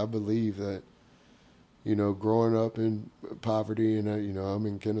yeah, I believe that. You know, growing up in poverty, and I'm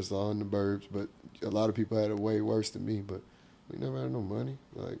in Kennesaw in the burbs, but a lot of people had it way worse than me. But we never had no money.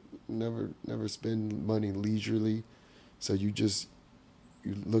 Like never spend money leisurely. So you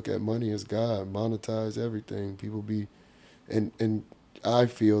look at money as God, monetize everything. People be, and I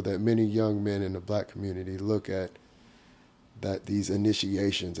feel that many young men in the black community look at that these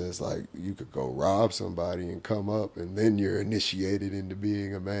initiations as like you could go rob somebody and come up, and then you're initiated into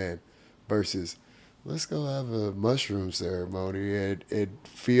being a man, versus let's go have a mushroom ceremony and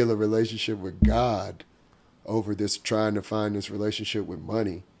feel a relationship with God over this trying to find this relationship with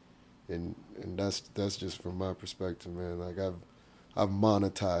money. And that's just from my perspective, man. Like I've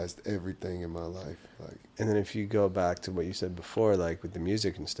monetized everything in my life. Like, and then if you go back to what you said before, like with the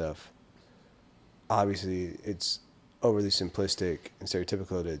music and stuff, obviously it's overly simplistic and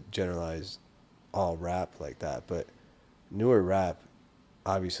stereotypical to generalize all rap like that. But newer rap,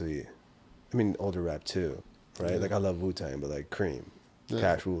 obviously, I mean older rap too, right? Like I love Wu-Tang, but like Cream,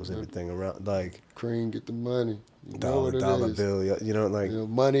 Cash rules everything around. Like Cream, get the money. Dollar bill, like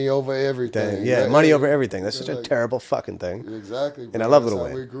money over everything. Yeah, money over everything. That's such a terrible fucking thing. Exactly. And I love Lil Wayne.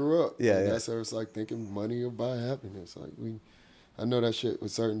 Wayne. We grew up. Yeah, That's how it's like thinking money will buy happiness. Like I know that shit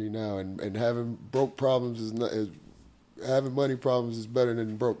with certainty now. And having broke problems having money problems is better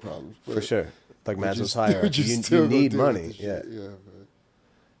than broke problems. For sure. Like Maslow's hierarchy. You need money. Yeah.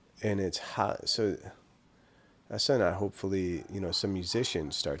 And it's hot. So that's something that hopefully, some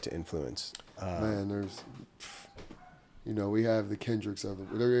musicians start to influence. Man, there's, we have the Kendricks of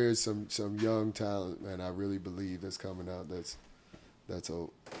it. There is some young talent, man, I really believe that's coming out that's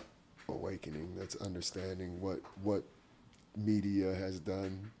awakening, that's understanding what media has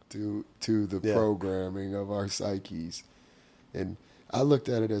done to the programming of our psyches. And I looked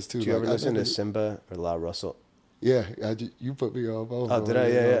at it as too. Did you ever listen to Simba or La Russell? Yeah, you put me on both. Oh, did I?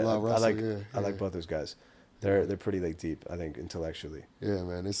 Yeah. La Russell, I like both those guys. They're pretty like deep, I think, intellectually. Yeah,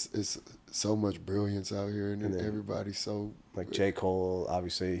 man, it's so much brilliance out here, and everybody's so like J. Cole.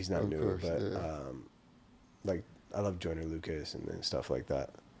 Obviously, he's not new, but yeah. I love Joyner Lucas and stuff like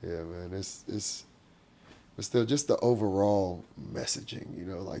that. Yeah, man, it's but still just the overall messaging,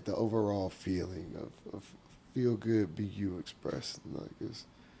 like the overall feeling of feel good, be you expressed. Like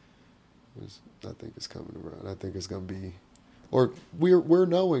I think it's coming around. I think it's gonna be. Or we're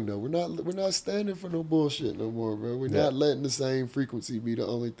knowing though. We're not standing for no bullshit no more, bro. We're not letting the same frequency be the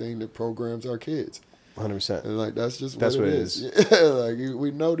only thing that programs our kids. 100%. And like that's just That's what it what it is. is. Yeah, like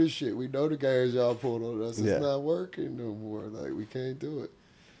we know this shit. We know the games y'all pulled on us. It's Yeah. not working no more. Like we can't do it.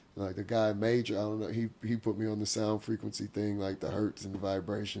 Like the guy Major, I don't know. He put me on the sound frequency thing, like the hertz and the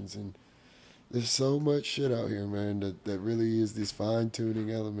vibrations, and there's so much shit out here, man. That really is these fine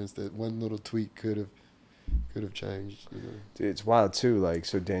tuning elements that one little tweak could have changed. You know, Dude, it's wild too. Like,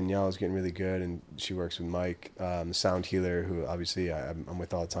 so Danielle's getting really good, and she works with Mike, the sound healer, who obviously I'm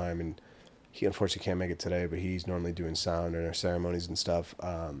with all the time, and he unfortunately can't make it today, but he's normally doing sound in our ceremonies and stuff.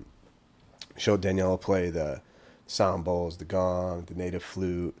 Showed Danielle play the sound bowls, the gong, the native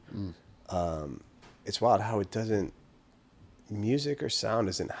flute. It's wild how it doesn't, music or sound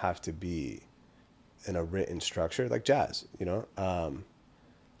doesn't have to be in a written structure like jazz, you know?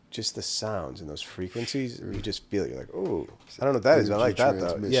 Just the sounds and those frequencies, you just feel it. You're like, oh, I don't know what that is. I like that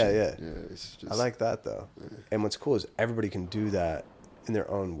though. Yeah. It's just, I like that though. Yeah. And what's cool is everybody can do that in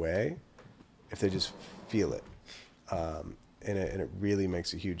their own way if they just feel it. And it really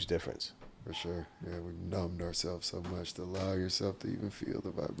makes a huge difference. For sure. Yeah, we numbed ourselves so much to allow yourself to even feel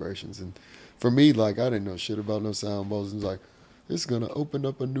the vibrations. And for me, like, I didn't know shit about no sound bowls. And it's like, it's going to open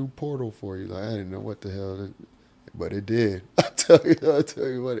up a new portal for you. Like, I didn't know what the hell, but it did. I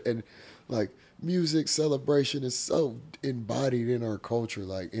tell you what. And, like, music celebration is so embodied in our culture,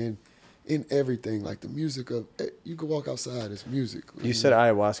 like, in everything. Like, the music of, you can walk outside, it's music. You said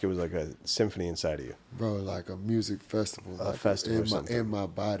ayahuasca was like a symphony inside of you. Bro, like a music festival. A like festival or something. In my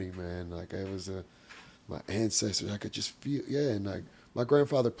body, man. Like, it was my ancestors. I could just feel, and like, my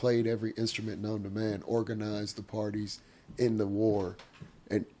grandfather played every instrument known to man, organized the parties in the war.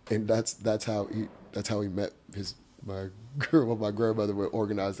 And that's how he met my grandmother would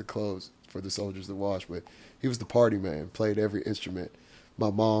organize the clothes for the soldiers to wash with. He was the party man, played every instrument. My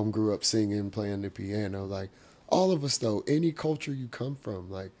mom grew up singing, playing the piano. Like, all of us, though, any culture you come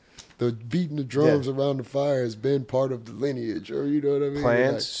from, like, the beating the drums around the fire has been part of the lineage, or you know what I mean?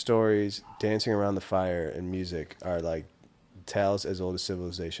 Plants, like, stories, dancing around the fire, and music are like tales as old as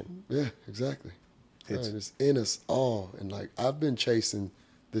civilization. Yeah, exactly. It's in us all. And, like, I've been chasing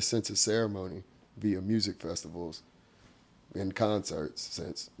this sense of ceremony via music festivals and concerts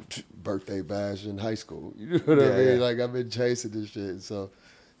since birthday bash in high school. You know what I mean? Yeah. Like, I've been chasing this shit. So,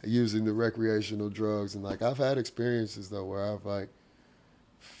 using the recreational drugs. And, like, I've had experiences, though, where I've, like,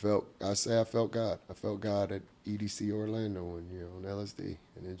 felt God. I felt God at EDC Orlando one year on LSD.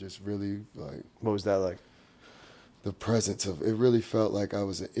 And it just really, like... What was that like? The presence of... It really felt like I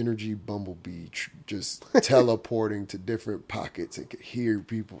was an energy bumblebee just teleporting to different pockets and could hear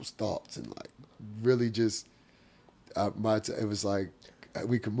people's thoughts and, like, really just... it was like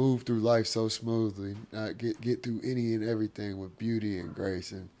we could move through life so smoothly, get through any and everything with beauty and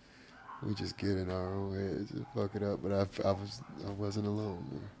grace, and we just get in our own heads and fuck it up. But I wasn't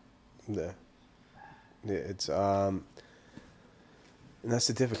alone, man. Yeah, it's and that's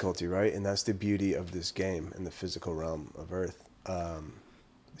the difficulty, right? And that's the beauty of this game in the physical realm of Earth.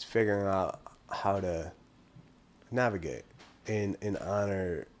 Is figuring out how to navigate and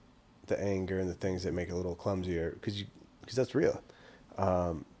honor the anger and the things that make it a little clumsier, because that's real,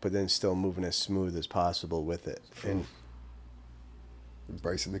 but then still moving as smooth as possible with it. And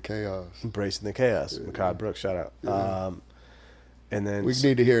embracing the chaos. Yeah. Macabre Brooks, shout out. Yeah. And then we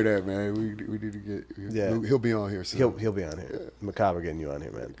need to hear that, man. We need to get. Yeah, he'll be on here soon. He'll be on here. Yeah. Macabre getting you on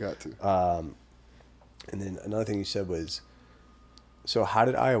here, man. Got to. And then another thing you said was, so how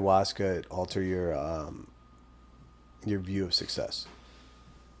did ayahuasca alter your view of success?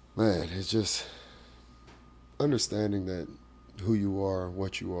 Man, it's just understanding that who you are,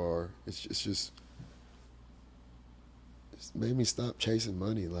 what you are. It's made me stop chasing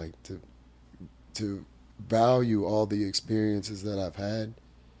money, like to value all the experiences that I've had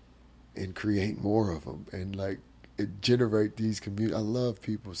and create more of them, and like it generate these communities. I love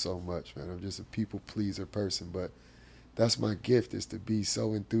people so much, man. I'm just a people pleaser person, but that's my gift, is to be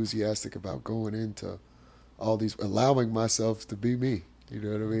so enthusiastic about going into all these, allowing myself to be me. You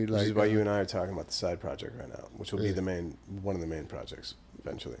know what I mean? Like, which is why you and I are talking about the side project right now, which will be one of the main projects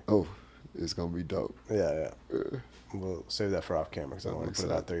eventually. Oh, it's gonna be dope. Yeah. We'll save that for off camera because I don't want to put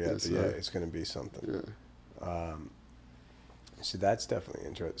it out there yet. Yes, but yeah, it's gonna be something. Yeah. So that's definitely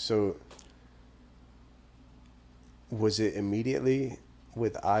interesting. So, was it immediately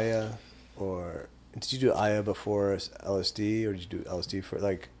with Aya, or did you do Aya before LSD, or did you do LSD for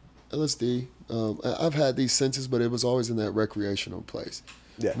like? LSD. I've had these senses, but it was always in that recreational place.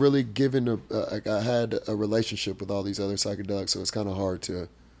 Yeah. Really given I had a relationship with all these other psychedelics, so it's kind of hard to,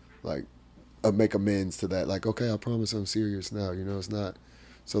 like, make amends to that. Like, okay, I promise I'm serious now. You know, it's not.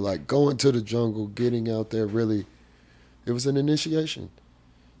 So, like, going to the jungle, getting out there, really, it was an initiation.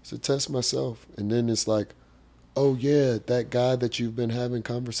 to test myself. And then it's like, oh yeah, that guy that you've been having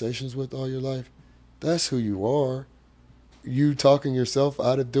conversations with all your life, that's who you are. You talking yourself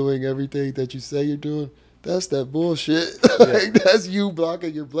out of doing everything that you say you're doing, that's that bullshit. Like, that's you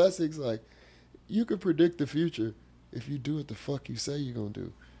blocking your blessings. Like, you can predict the future if you do what the fuck you say you're gonna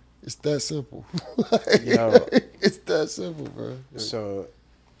do. It's that simple. Like, it's that simple, bro. So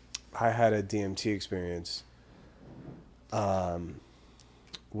I had a DMT experience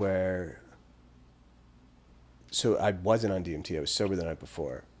where, so I wasn't on DMT. I was sober the night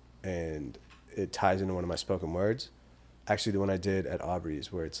before, and it ties into one of my spoken words. Actually, the one I did at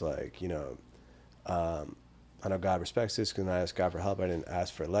Aubrey's, where it's like, I know God respects this because when I asked God for help, I didn't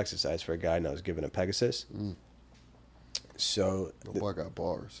ask for a Lexus. I asked for a guide, and I was given a Pegasus. So the boy got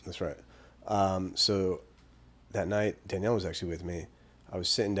bars. That's right. So that night, Danielle was actually with me. I was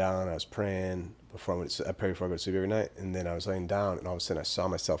sitting down, I was praying I pray before I go to sleep every night, and then I was laying down, and all of a sudden I saw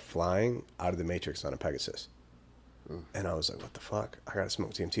myself flying out of the Matrix on a Pegasus. And I was like, what the fuck? I gotta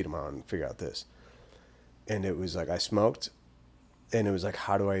smoke DMT tomorrow and figure out this. And it was like, I smoked, and it was like,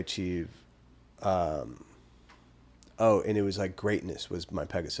 how do I achieve, and it was like, greatness was my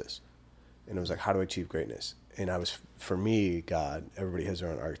Pegasus. And it was like, how do I achieve greatness? And for me, God, everybody has their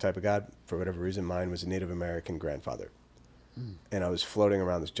own archetype of God. For whatever reason, mine was a Native American grandfather. And I was floating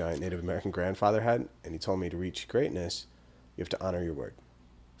around this giant Native American grandfather head, and he told me to reach greatness, you have to honor your word.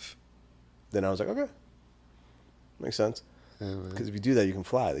 Then I was like, okay, makes sense. Because if you do that, you can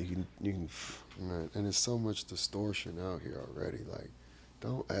fly. Like you can. Right. And there's so much distortion out here already. Like,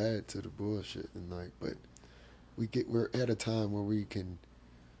 don't add to the bullshit. And like, but we're at a time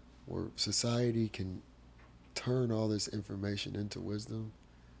where society can turn all this information into wisdom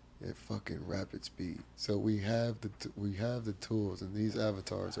at fucking rapid speed. So we have the tools, and these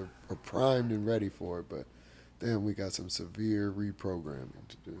avatars are primed and ready for it. But damn, we got some severe reprogramming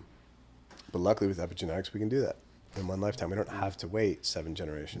to do. But luckily, with epigenetics, we can do that in one lifetime. We don't have to wait 7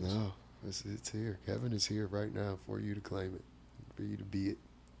 generations. No, it's here. Heaven is here right now for you to claim it, for you to be it.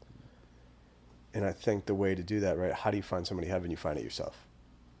 And I think the way to do that, right? How do you find somebody heaven? You find it yourself.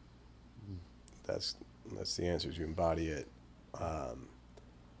 That's the answer. Is you embody it.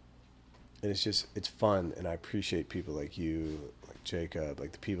 And it's fun, and I appreciate people like you, like Jacob,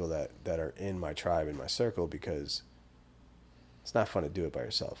 like the people that are in my tribe, in my circle, because it's not fun to do it by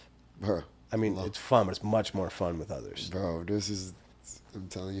yourself. Bro, I mean, it's fun, but it's much more fun with others. Bro, I'm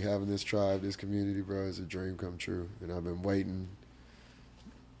telling you, having this tribe, this community, bro, is a dream come true. And I've been waiting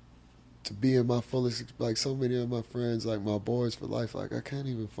to be in my fullest, like so many of my friends, like my boys for life, like I can't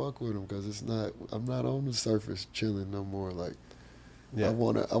even fuck with them because I'm not on the surface chilling no more. Like, yeah. I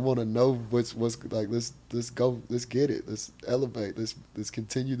wanna know what's like. Let's go. Let's get it. Let's elevate. Let's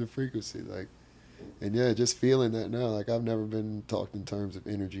continue the frequency. Like, and yeah, just feeling that now. Like, I've never been talked in terms of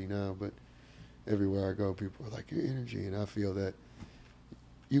energy now, but everywhere I go, people are like, your energy, and I feel that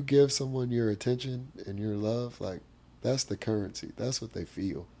you give someone your attention and your love, like that's the currency. That's what they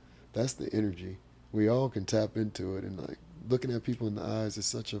feel. That's the energy. We all can tap into it, and like looking at people in the eyes is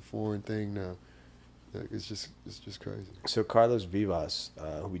such a foreign thing now. Like, it's just crazy. So Carlos Vivas,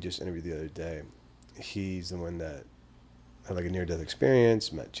 who we just interviewed the other day, he's the one that had like a near-death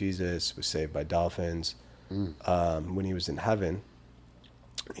experience, met Jesus, was saved by dolphins. When he was in heaven,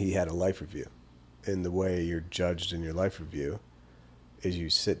 he had a life review. And the way you're judged in your life review is you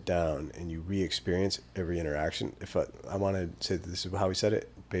sit down and you re-experience every interaction. If I want to say that this is how he said it,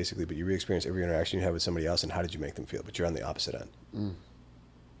 basically, but you re-experience every interaction you have with somebody else and how did you make them feel, but you're on the opposite end.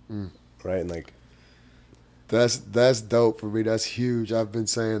 Right? And like, that's dope for me. That's huge. I've been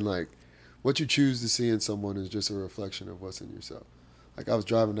saying, like, what you choose to see in someone is just a reflection of what's in yourself. Like, I was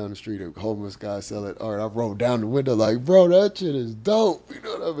driving down the street, a homeless guy selling art. I rolled down the window like, bro, that shit is dope. You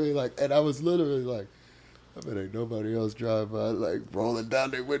know what I mean? Like, and I was literally like, I bet ain't nobody else driving by, like, rolling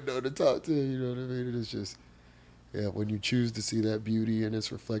down their window to talk to you. You know what I mean? And it's just, yeah, when you choose to see that beauty and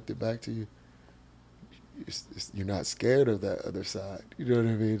it's reflected back to you, you're not scared of that other side. You know what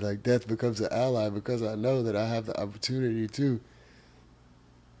I mean? Like, death becomes an ally because I know that I have the opportunity to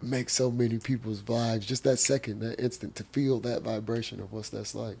make so many people's lives, just that second, that instant, to feel that vibration of what's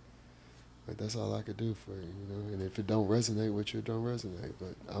that's like. Like, that's all I could do for you, you know? And if it don't resonate with you, it don't resonate.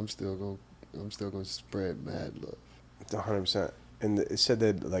 But I'm still gonna spread mad love. 100%. And it said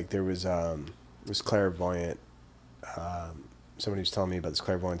that, like, there was clairvoyant, somebody was telling me about this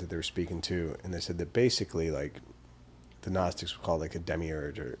clairvoyant that they were speaking to, and they said that basically, like, the Gnostics would call it like a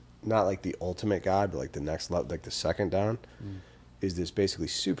demiurge, or not like the ultimate God, but like the next level, like the second down, is this basically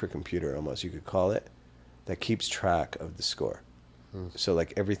supercomputer, almost, you could call it, that keeps track of the score. So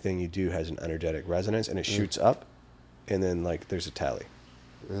like everything you do has an energetic resonance, and it shoots up, and then like there's a tally.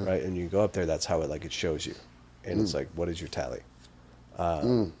 Yeah. right? And you go up there, that's how it shows you, and it's like, what is your tally?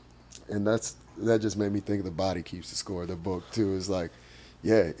 And that just made me think the body keeps the score. The book too is like,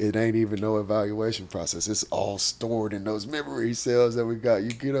 yeah, it ain't even no evaluation process. It's all stored in those memory cells that we got.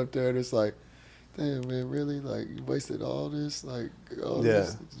 You get up there and it's like, damn man, really? Like you wasted all this, like all Yeah.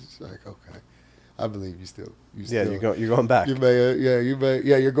 this. It's just like, okay, I believe you still. Yeah, you're going back. You're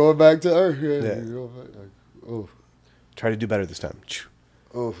going back to Earth. Yeah, Yeah. You're going back, like, oh, Try to do better this time.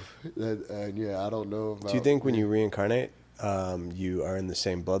 and yeah, I don't know. About, Do you think when you reincarnate, you are in the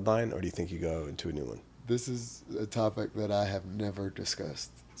same bloodline, or do you think you go into a new one? This is a topic that I have never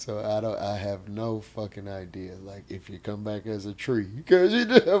discussed. So I have no fucking idea. Like if you come back as a tree, because you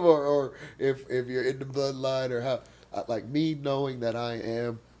do, or if you're in the bloodline, or how. Like me knowing that I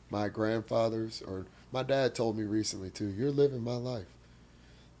am my grandfather's, or my dad told me recently too. You're living my life,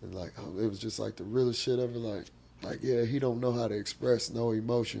 and like it was just like the realest shit ever. Like yeah, he don't know how to express no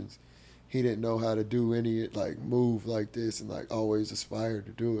emotions. He didn't know how to do any like move like this, and like always aspired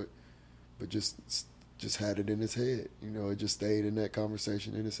to do it, but just had it in his head. You know, it just stayed in that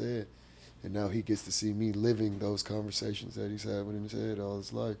conversation in his head. And now he gets to see me living those conversations that he's had in his head all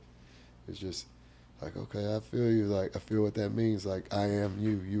his life. It's just like, okay, I feel you. Like, I feel what that means. Like, I am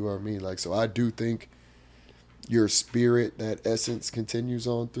you. You are me. Like, so I do think your spirit, that essence continues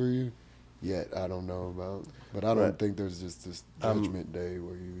on through you. Yet, I don't know about. But I don't think there's just this judgment day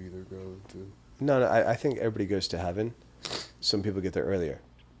where you either go to. No, I think everybody goes to heaven. Some people get there earlier.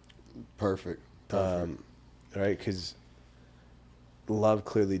 Perfect. Right? Because love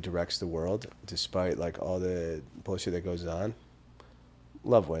clearly directs the world, despite like all the bullshit that goes on.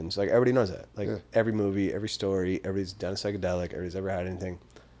 Love wins. Like everybody knows that. Like every movie, every story, everybody's done a psychedelic, everybody's ever had anything.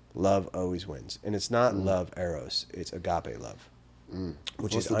 Love always wins, and it's not love eros. It's agape love. Which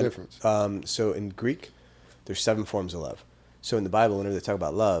What's is the difference? So in Greek, there's 7 forms of love. So in the Bible, whenever they talk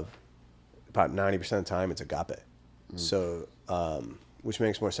about love, about 90% of the time it's agape. So which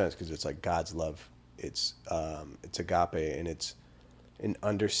makes more sense because it's like God's love. It's agape, and it's an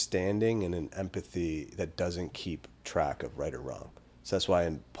understanding and an empathy that doesn't keep track of right or wrong. So that's why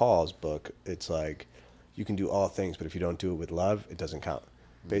in Paul's book, it's like you can do all things, but if you don't do it with love, it doesn't count.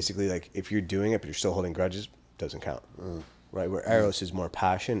 Basically, like if you're doing it but you're still holding grudges, it doesn't count. Right? Where eros is more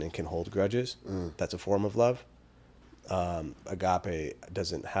passion and can hold grudges, that's a form of love. Agape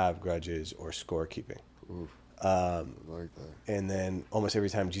doesn't have grudges or scorekeeping. I like that. And then almost every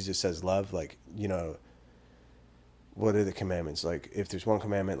time Jesus says love, like, you know, what are the commandments? Like, if there's one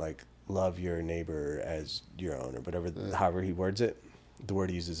commandment, like, love your neighbor as your own, or whatever, however he words it, the word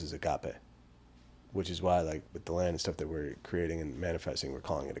he uses is agape, which is why, like, with the land and stuff that we're creating and manifesting, we're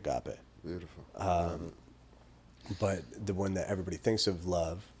calling it agape. Beautiful. But the one that everybody thinks of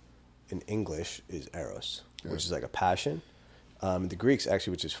love in English is eros, which is like a passion. The Greeks,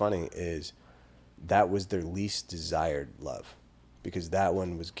 actually, which is funny, is that was their least desired love, because that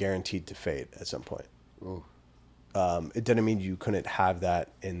one was guaranteed to fade at some point. It didn't mean you couldn't have that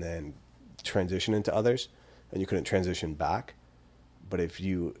and then transition into others, and you couldn't transition back. But if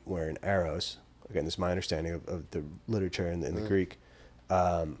you were in eros, again, this is my understanding of the literature in the Greek,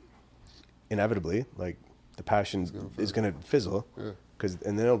 inevitably, like, the passion is going to fizzle, and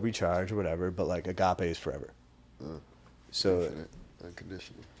then it'll recharge or whatever, but like agape is forever. So infinite,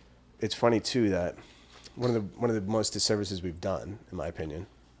 unconditional. It's funny too that one of the most disservices we've done, in my opinion,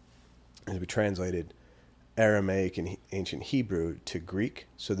 is we translated Aramaic and ancient Hebrew to Greek.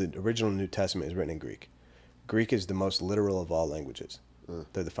 So the original New Testament is written in Greek. Greek is the most literal of all languages.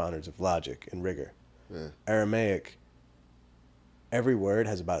 They're the founders of logic and rigor. Aramaic, every word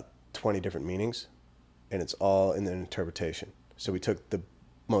has about 20 different meanings, and it's all in the interpretation. So we took the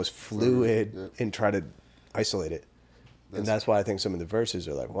most fluid and tried to isolate it. And that's why I think some of the verses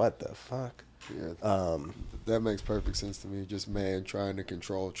are like, what the fuck? Yeah, that makes perfect sense to me. Just man trying to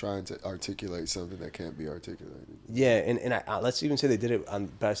control, trying to articulate something that can't be articulated. Yeah, and let's even say they did it on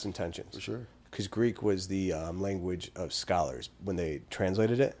best intentions. For sure. Because Greek was the language of scholars when they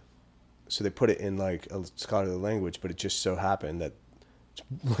translated it. So they put it in like a scholarly language, but it just so happened that it's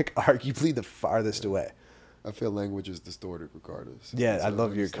like arguably the farthest away. I feel language is distorted regardless. Yeah, so I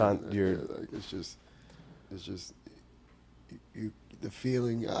love your like it's just the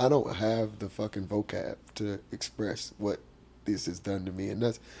feeling. I don't have the fucking vocab to express what this has done to me, and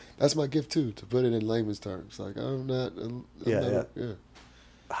that's my gift too, to put it in layman's terms. Like I'm not. Yeah.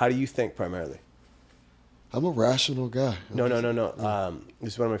 How do you think primarily? I'm a rational guy. No.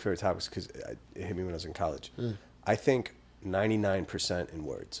 This is one of my favorite topics because it hit me when I was in college. I think 99% in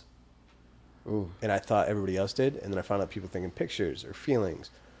words. Ooh. And I thought everybody else did, and then I found out people think in pictures or feelings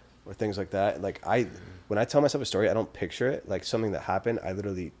or things like that. Like when I tell myself a story, I don't picture it like something that happened. I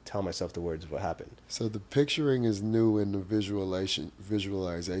literally tell myself the words of what happened. So the picturing is new in the visualization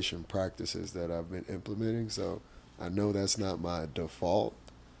practices that I've been implementing. So I know that's not my default.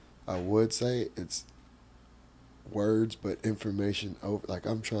 I would say it's words, but information over. Like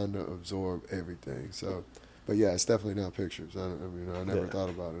I'm trying to absorb everything. So, but yeah, it's definitely not pictures. I never thought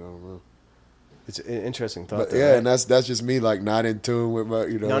about it. I don't know. It's an interesting thought. But though, yeah, right? and that's just me like not in tune with my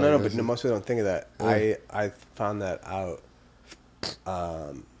No. like, But most people don't think of that. Yeah. I found that out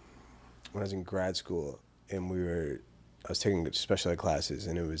when I was in grad school, and I was taking special ed classes,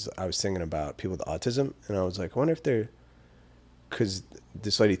 and I was thinking about people with autism, and I was like, I wonder if they're, because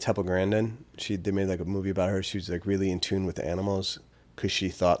this lady Temple Grandin, they made like a movie about her. She was like really in tune with animals because she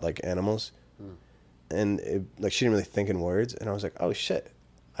thought like animals, and like she didn't really think in words, and I was like, oh shit,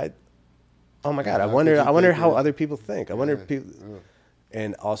 oh my god, I wonder how other people think. I wonder if people. Yeah.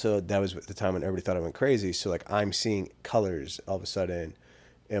 And also, that was at the time when everybody thought I went crazy. So, like, I'm seeing colors all of a sudden.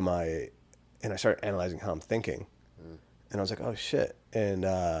 And I started analyzing how I'm thinking. And I was like, oh, shit. And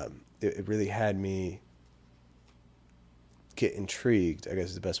it really had me get intrigued, I guess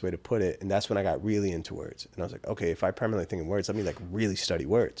is the best way to put it. And that's when I got really into words. And I was like, okay, if I primarily think in words, let me, like, really study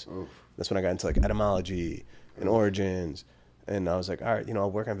words. Oof. That's when I got into, like, etymology and origins. And I was like, all right,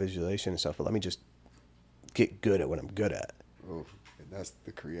 I'll work on visualization and stuff, but let me just get good at what I'm good at. Oof. And that's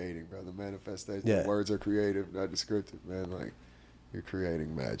the creating, brother. Manifestation. Yeah. Words are creative, not descriptive, man. Like, you're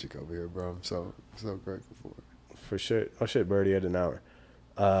creating magic over here, bro. I'm so grateful for it. For sure. Oh, shit, Birdie had an hour.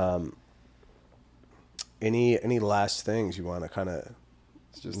 Any last things you want to kind of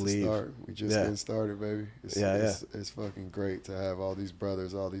It's just leave? a start. We just getting started, baby. It's fucking great to have all these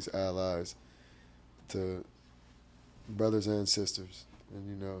brothers, all these allies, to brothers and sisters,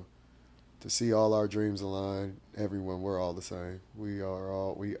 and to see all our dreams align. Everyone, we're all the same. We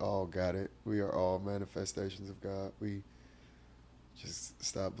all got it. We are all manifestations of God. We just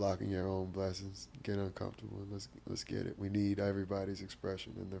stop blocking your own blessings. Get uncomfortable. Let's get it. We need everybody's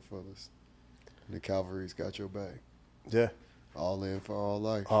expression in their fullest. And the Calvary's got your back. Yeah. All in for all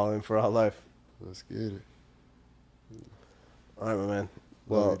life. All in for all life. Let's get it. All right, my man.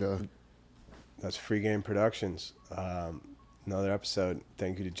 Well, that's Free Game Productions. Another episode.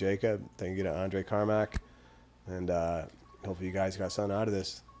 Thank you to Jacob. Thank you to Andre Carmack. And hopefully you guys got something out of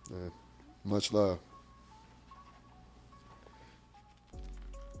this. Much love.